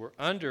which were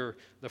under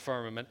the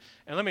firmament.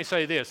 And let me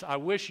say this. I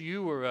wish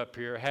you were up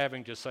here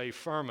having to say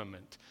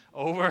firmament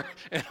over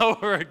and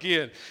over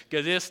again,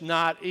 because it's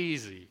not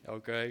easy,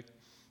 okay?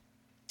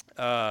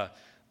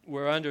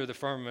 We're under the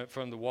firmament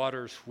from the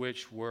waters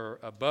which were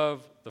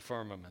above the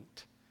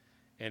firmament.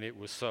 And it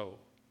was so.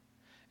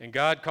 And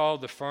God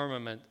called the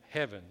firmament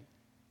heaven.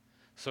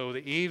 So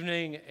the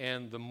evening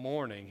and the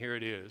morning, here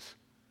it is,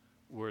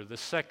 were the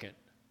second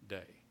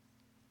day.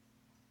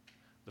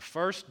 The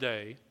first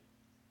day,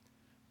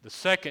 the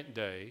second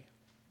day,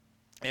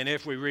 and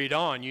if we read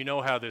on, you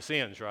know how this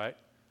ends, right?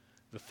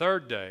 The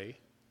third day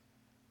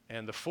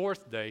and the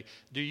fourth day.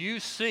 Do you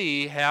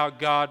see how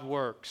God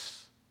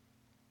works?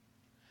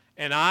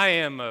 And I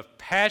am a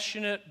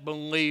passionate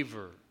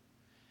believer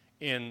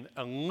in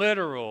a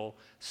literal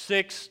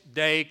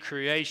 6-day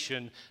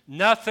creation.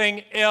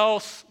 Nothing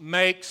else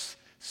makes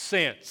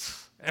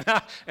sense.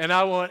 And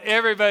I want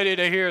everybody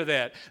to hear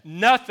that.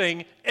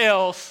 Nothing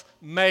else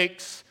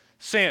makes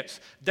since.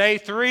 Day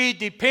 3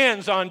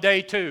 depends on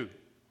day 2.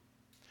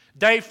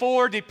 Day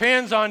 4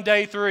 depends on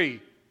day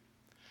 3.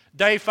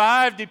 Day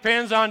 5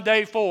 depends on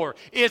day 4.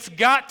 It's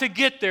got to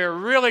get there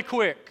really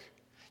quick.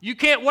 You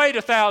can't wait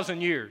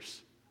 1,000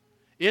 years.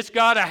 It's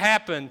got to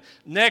happen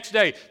next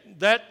day.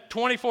 That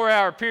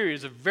 24-hour period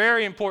is a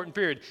very important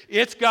period.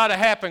 It's got to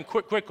happen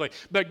quickly.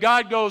 But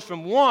God goes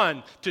from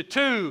 1 to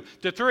 2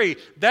 to 3.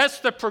 That's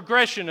the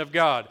progression of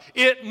God.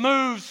 It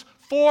moves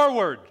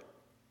forward.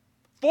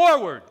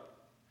 Forward.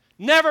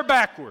 Never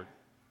backward.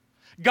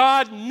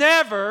 God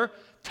never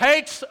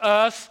takes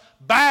us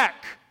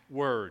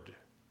backward.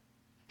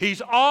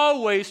 He's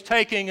always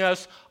taking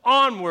us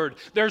onward.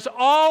 There's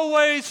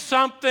always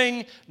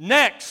something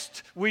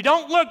next. We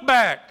don't look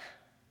back.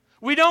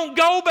 We don't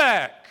go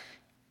back.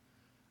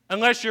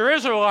 Unless you're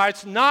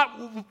Israelites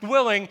not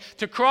willing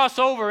to cross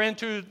over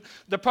into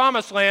the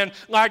promised land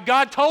like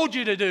God told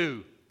you to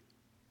do.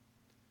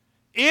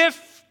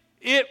 If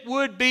it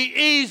would be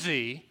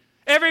easy,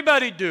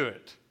 everybody do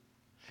it.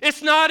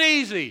 It's not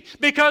easy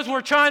because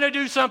we're trying to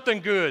do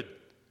something good.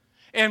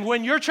 And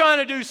when you're trying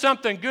to do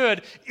something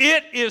good,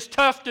 it is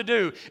tough to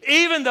do,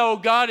 even though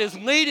God is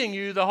leading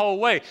you the whole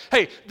way.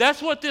 Hey,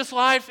 that's what this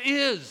life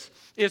is.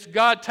 It's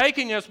God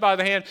taking us by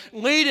the hand,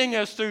 leading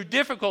us through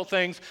difficult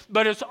things,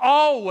 but it's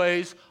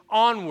always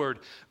onward.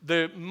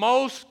 The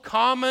most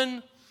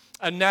common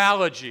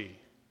analogy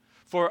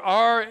for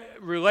our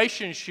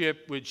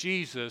relationship with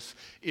Jesus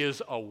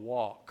is a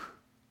walk.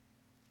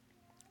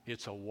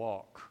 It's a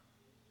walk.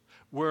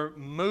 We're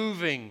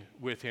moving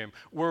with Him.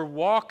 We're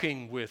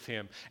walking with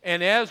Him.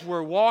 And as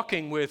we're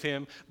walking with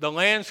Him, the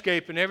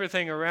landscape and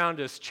everything around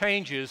us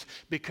changes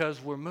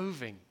because we're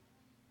moving.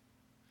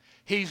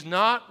 He's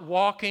not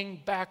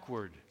walking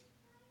backward.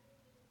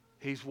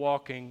 He's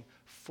walking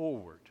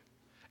forward.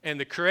 And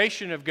the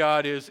creation of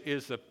God is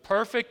the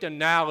perfect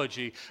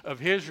analogy of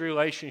His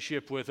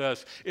relationship with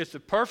us. It's the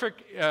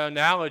perfect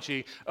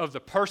analogy of the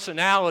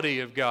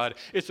personality of God.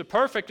 It's the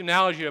perfect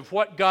analogy of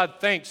what God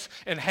thinks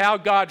and how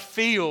God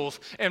feels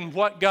and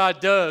what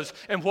God does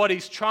and what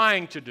He's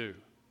trying to do.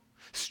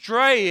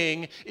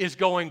 Straying is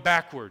going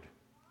backward.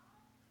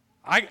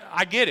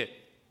 I get it.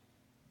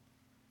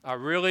 I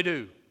really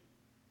do.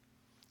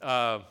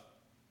 I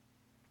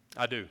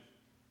do.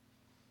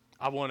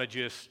 I want to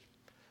just...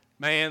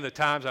 Man, the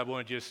times I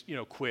want to just,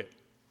 quit.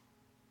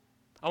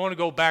 I want to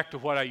go back to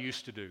what I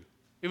used to do.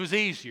 It was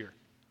easier.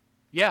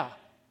 Yeah.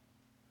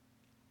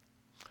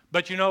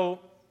 But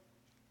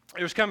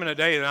there's coming a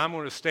day that I'm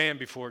going to stand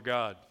before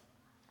God.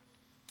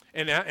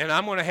 And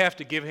I'm going to have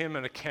to give Him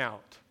an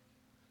account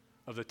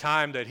of the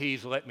time that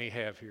He's let me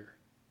have here.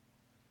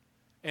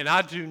 And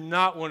I do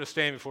not want to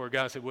stand before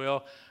God and say,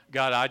 well,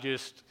 God, I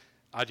just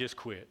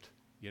quit.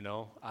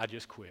 I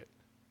just quit.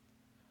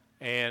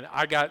 And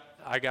I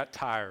got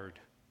tired.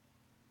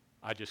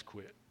 I just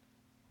quit.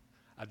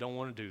 I don't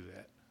want to do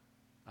that.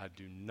 I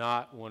do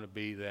not want to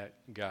be that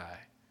guy.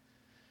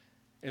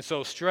 And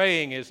so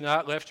straying is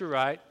not left or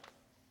right,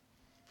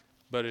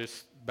 but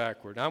it's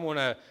backward. I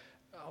want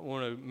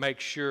to make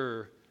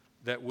sure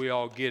that we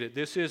all get it.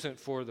 This isn't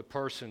for the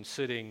person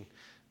sitting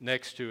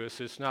next to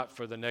us. It's not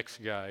for the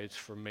next guy. It's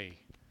for me.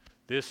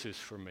 This is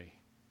for me.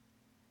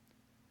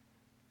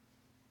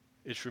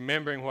 It's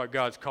remembering what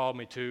God's called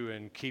me to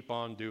and keep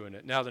on doing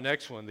it. Now the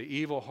next one, the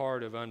evil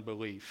heart of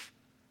unbelief.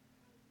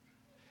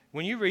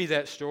 When you read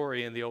that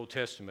story in the Old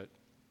Testament,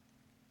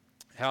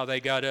 how they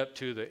got up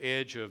to the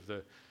edge of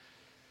the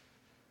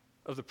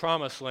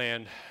promised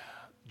land,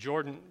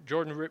 Jordan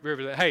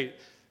River, hey,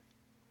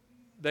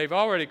 they've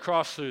already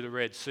crossed through the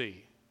Red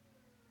Sea.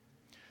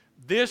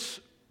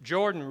 This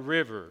Jordan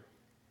River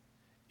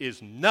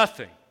is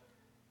nothing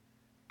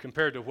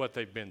compared to what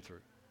they've been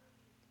through.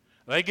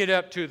 They get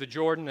up to the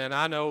Jordan, and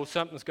I know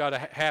something's got to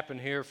happen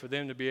here for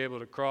them to be able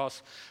to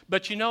cross.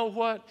 But you know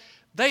what?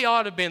 They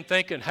ought to have been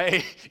thinking,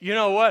 hey, you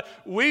know what?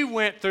 We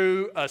went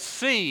through a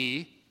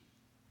sea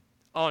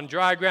on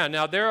dry ground.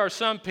 Now, there are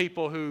some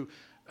people who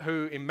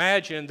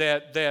imagine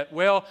that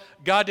well,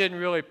 God didn't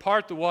really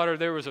part the water.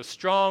 There was a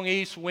strong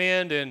east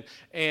wind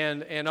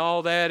and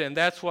all that, and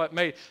that's what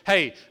made...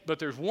 Hey, but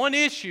there's one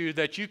issue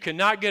that you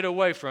cannot get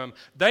away from.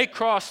 They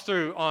crossed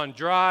through on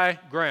dry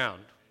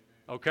ground,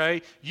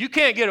 okay? You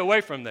can't get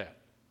away from that.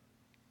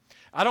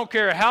 I don't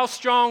care how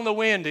strong the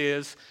wind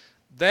is,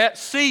 that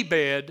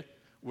seabed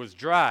was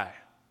dry.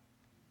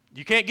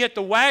 You can't get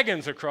the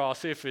wagons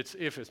across if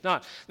it's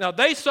not. Now,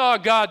 they saw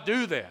God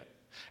do that.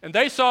 And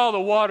they saw the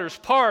waters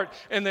part,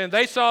 and then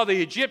they saw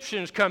the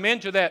Egyptians come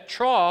into that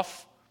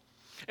trough,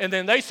 and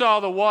then they saw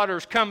the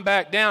waters come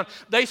back down.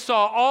 They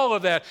saw all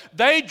of that.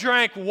 They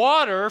drank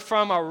water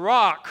from a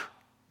rock.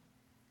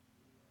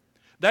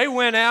 They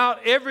went out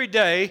every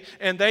day,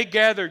 and they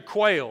gathered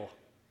quail.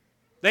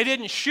 They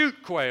didn't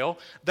shoot quail.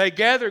 They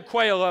gathered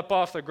quail up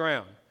off the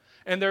ground.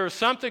 And there was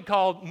something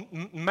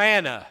called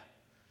manna,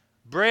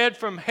 bread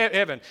from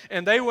heaven.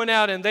 And they went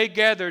out and they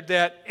gathered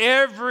that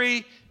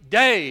every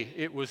day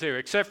it was there,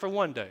 except for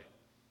one day,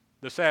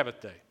 the Sabbath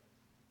day.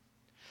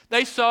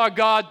 They saw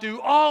God do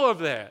all of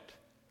that.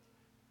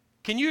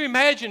 Can you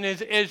imagine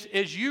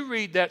as you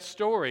read that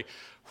story,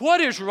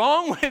 what is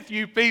wrong with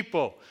you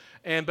people?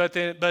 But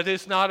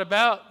it's not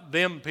about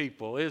them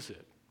people, is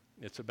it?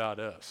 It's about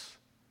us.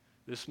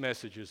 This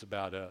message is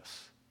about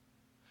us.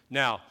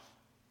 Now,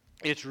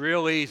 it's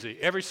real easy.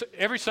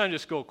 Every Sunday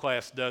school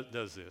class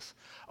does this.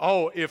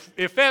 Oh, if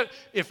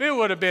it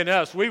would have been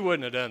us, we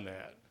wouldn't have done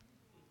that.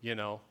 You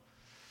know,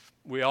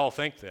 we all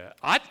think that.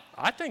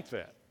 I think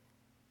that.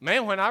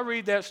 Man, when I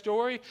read that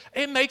story,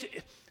 it makes.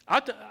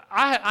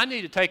 I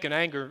need to take an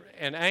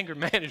anger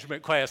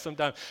management class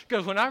sometime,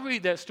 because when I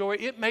read that story,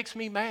 it makes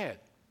me mad.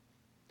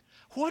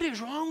 What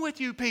is wrong with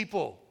you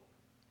people?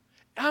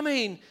 I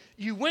mean,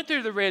 you went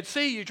through the Red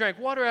Sea, you drank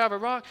water out of a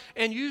rock,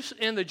 and you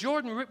in the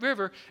Jordan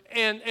River,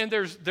 and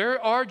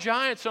there are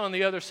giants on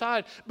the other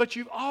side, but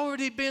you've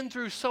already been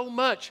through so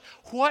much.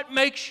 What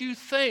makes you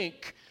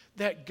think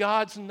that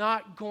God's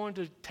not going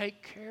to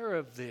take care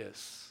of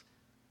this?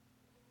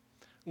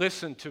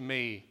 Listen to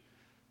me,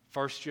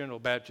 First General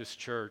Baptist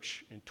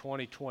Church in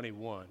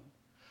 2021,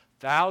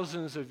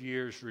 thousands of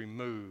years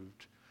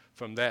removed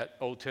from that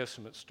Old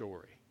Testament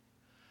story,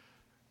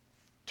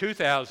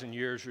 2,000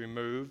 years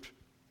removed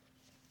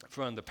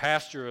from the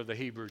pastor of the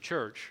Hebrew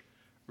church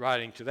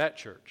writing to that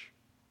church.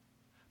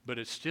 But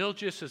it's still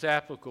just as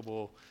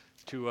applicable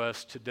to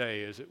us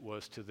today as it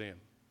was to them.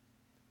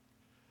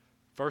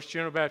 First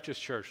General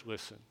Baptist Church,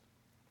 listen.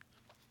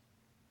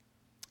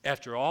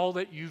 After all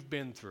that you've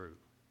been through,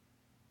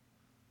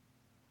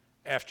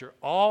 after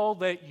all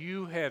that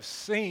you have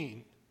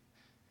seen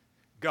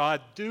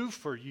God do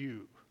for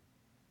you,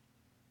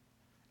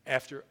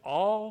 after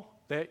all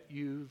that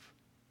you've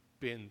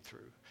been through.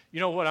 You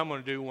know what I'm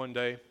going to do one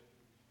day?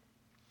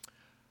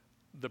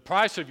 The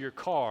price of your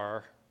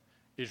car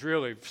is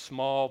really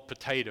small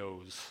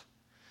potatoes.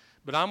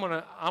 But I'm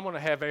going to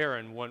have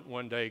Aaron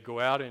one day go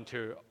out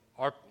into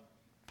our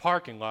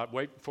parking lot,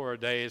 wait for a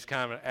day as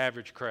kind of an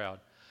average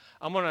crowd.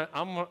 I'm going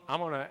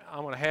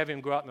to have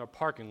him go out in our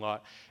parking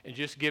lot and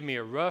just give me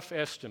a rough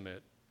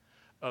estimate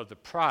of the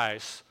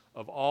price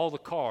of all the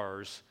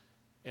cars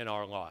in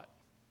our lot.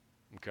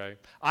 Okay?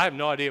 I have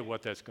no idea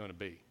what that's going to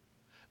be.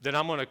 Then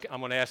I'm going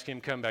to ask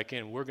him to come back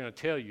in. We're going to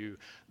tell you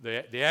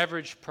the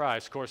average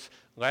price. Of course,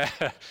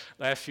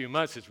 last few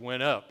months it's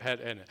went up.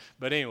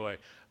 But anyway,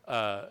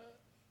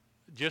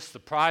 just the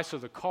price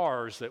of the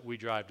cars that we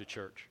drive to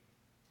church.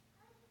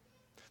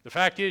 The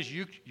fact is,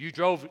 you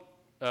drove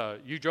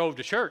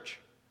to church.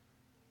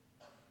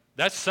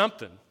 That's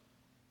something.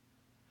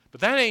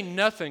 But that ain't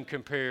nothing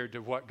compared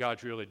to what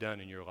God's really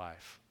done in your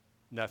life.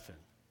 Nothing.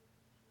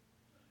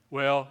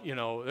 Well, you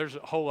know, there's a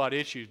whole lot of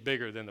issues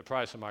bigger than the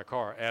price of my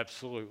car.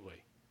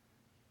 Absolutely.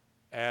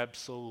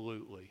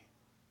 Absolutely.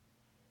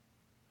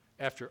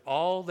 After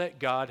all that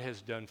God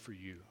has done for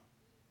you,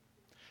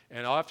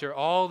 and after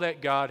all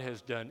that God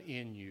has done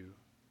in you,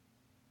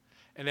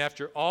 and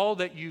after all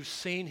that you've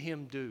seen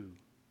Him do,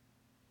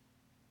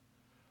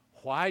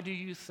 why do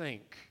you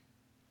think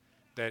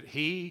that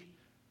He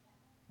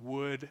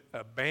would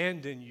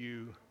abandon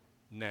you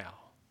now?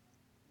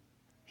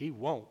 He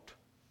won't.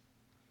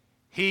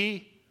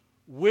 He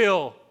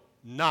will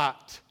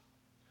not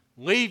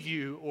leave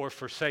you or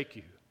forsake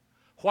you.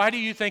 Why do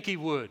you think He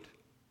would?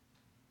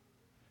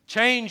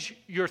 Change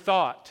your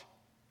thought.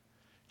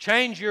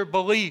 Change your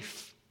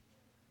belief.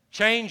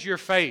 Change your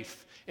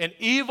faith. An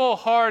evil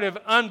heart of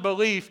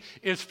unbelief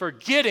is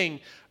forgetting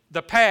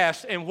the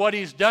past and what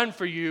He's done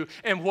for you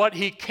and what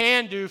He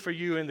can do for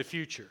you in the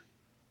future.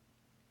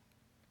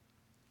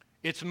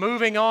 It's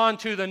moving on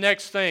to the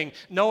next thing,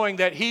 knowing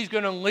that He's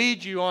going to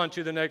lead you on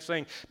to the next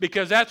thing,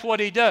 because that's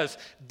what He does,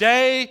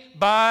 day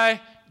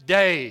by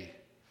day.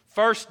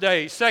 First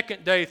day,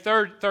 second day,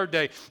 third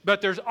day.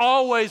 But there's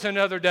always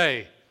another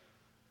day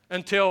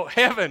until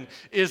heaven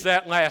is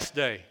that last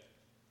day.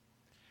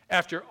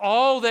 After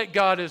all that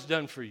God has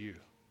done for you,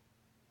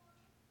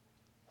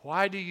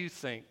 why do you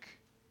think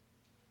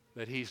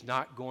that He's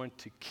not going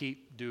to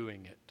keep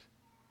doing it?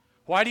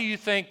 Why do you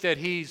think that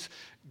He's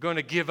going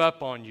to give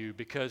up on you?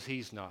 Because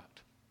He's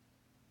not.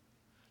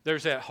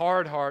 There's that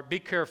hard heart. Be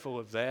careful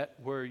of that,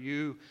 where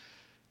you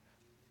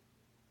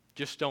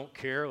just don't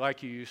care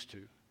like you used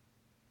to.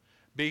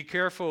 Be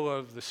careful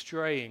of the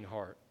straying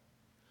heart.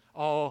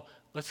 Oh,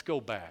 let's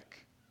go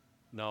back.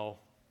 No,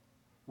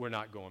 we're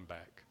not going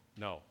back.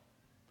 No,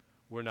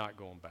 we're not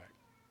going back.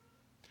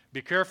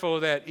 Be careful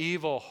of that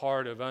evil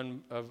heart of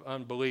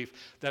unbelief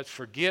that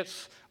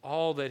forgets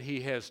all that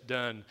He has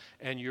done,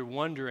 and you're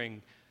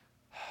wondering,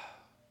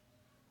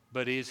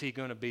 but is He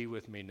going to be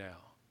with me now?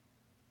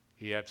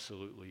 He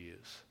absolutely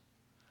is.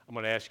 I'm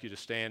going to ask you to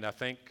stand. I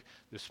think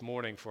this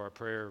morning for our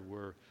prayer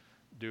we're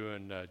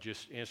doing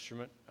just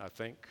instrument, I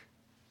think.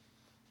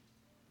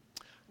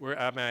 I'm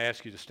going to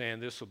ask you to stand.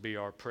 This will be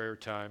our prayer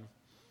time.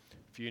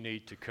 If you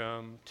need to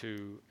come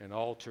to an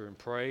altar and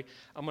pray,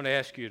 I'm going to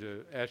ask you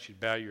to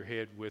bow your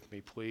head with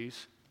me,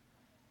 please.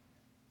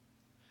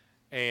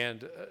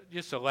 And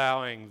just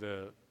allowing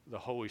the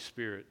Holy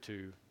Spirit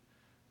to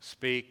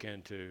speak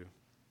and to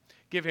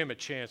give Him a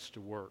chance to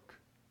work.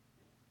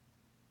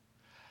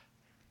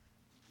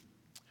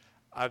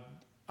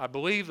 I I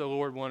believe the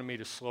Lord wanted me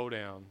to slow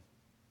down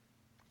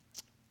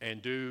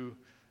and do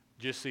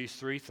just these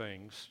three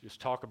things, just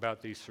talk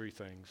about these three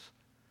things,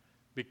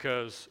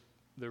 because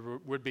there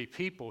would be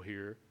people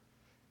here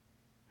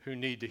who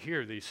need to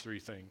hear these three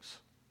things.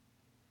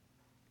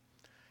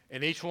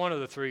 And each one of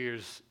the three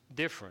is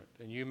different,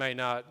 and you may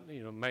not,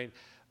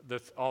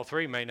 all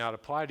three may not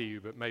apply to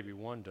you, but maybe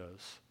one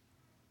does.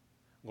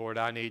 Lord,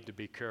 I need to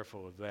be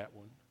careful of that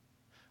one.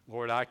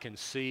 Lord, I can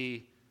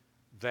see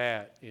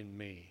that in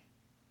me.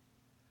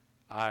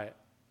 I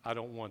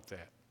don't want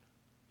that.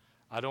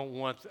 I don't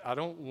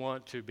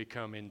want to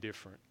become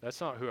indifferent. That's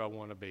not who I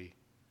want to be.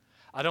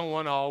 I don't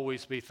want to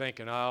always be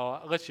thinking, oh,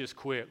 let's just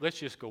quit. Let's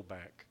just go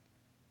back.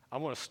 I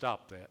want to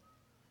stop that.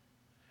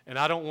 And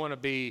I don't want to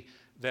be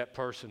that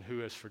person who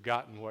has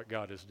forgotten what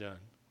God has done.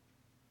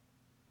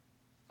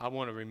 I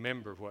want to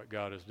remember what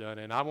God has done,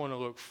 and I want to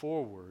look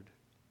forward.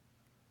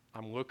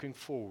 I'm looking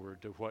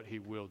forward to what he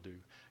will do.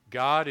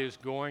 God is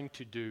going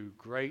to do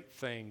great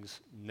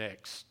things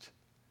next.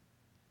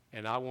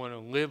 And I want to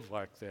live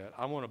like that.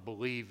 I want to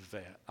believe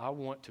that. I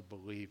want to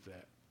believe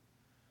that.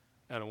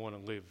 And I want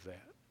to live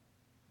that.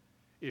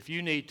 If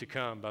you need to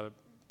come by the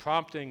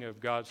prompting of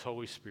God's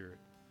Holy Spirit,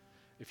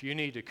 if you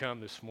need to come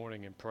this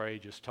morning and pray,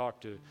 just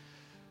talk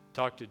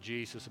to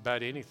Jesus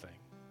about anything.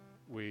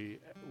 We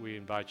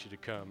invite you to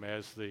come.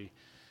 As the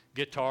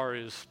guitar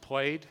is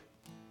played,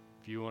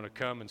 if you want to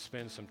come and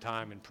spend some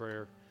time in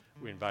prayer,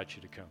 we invite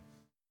you to come.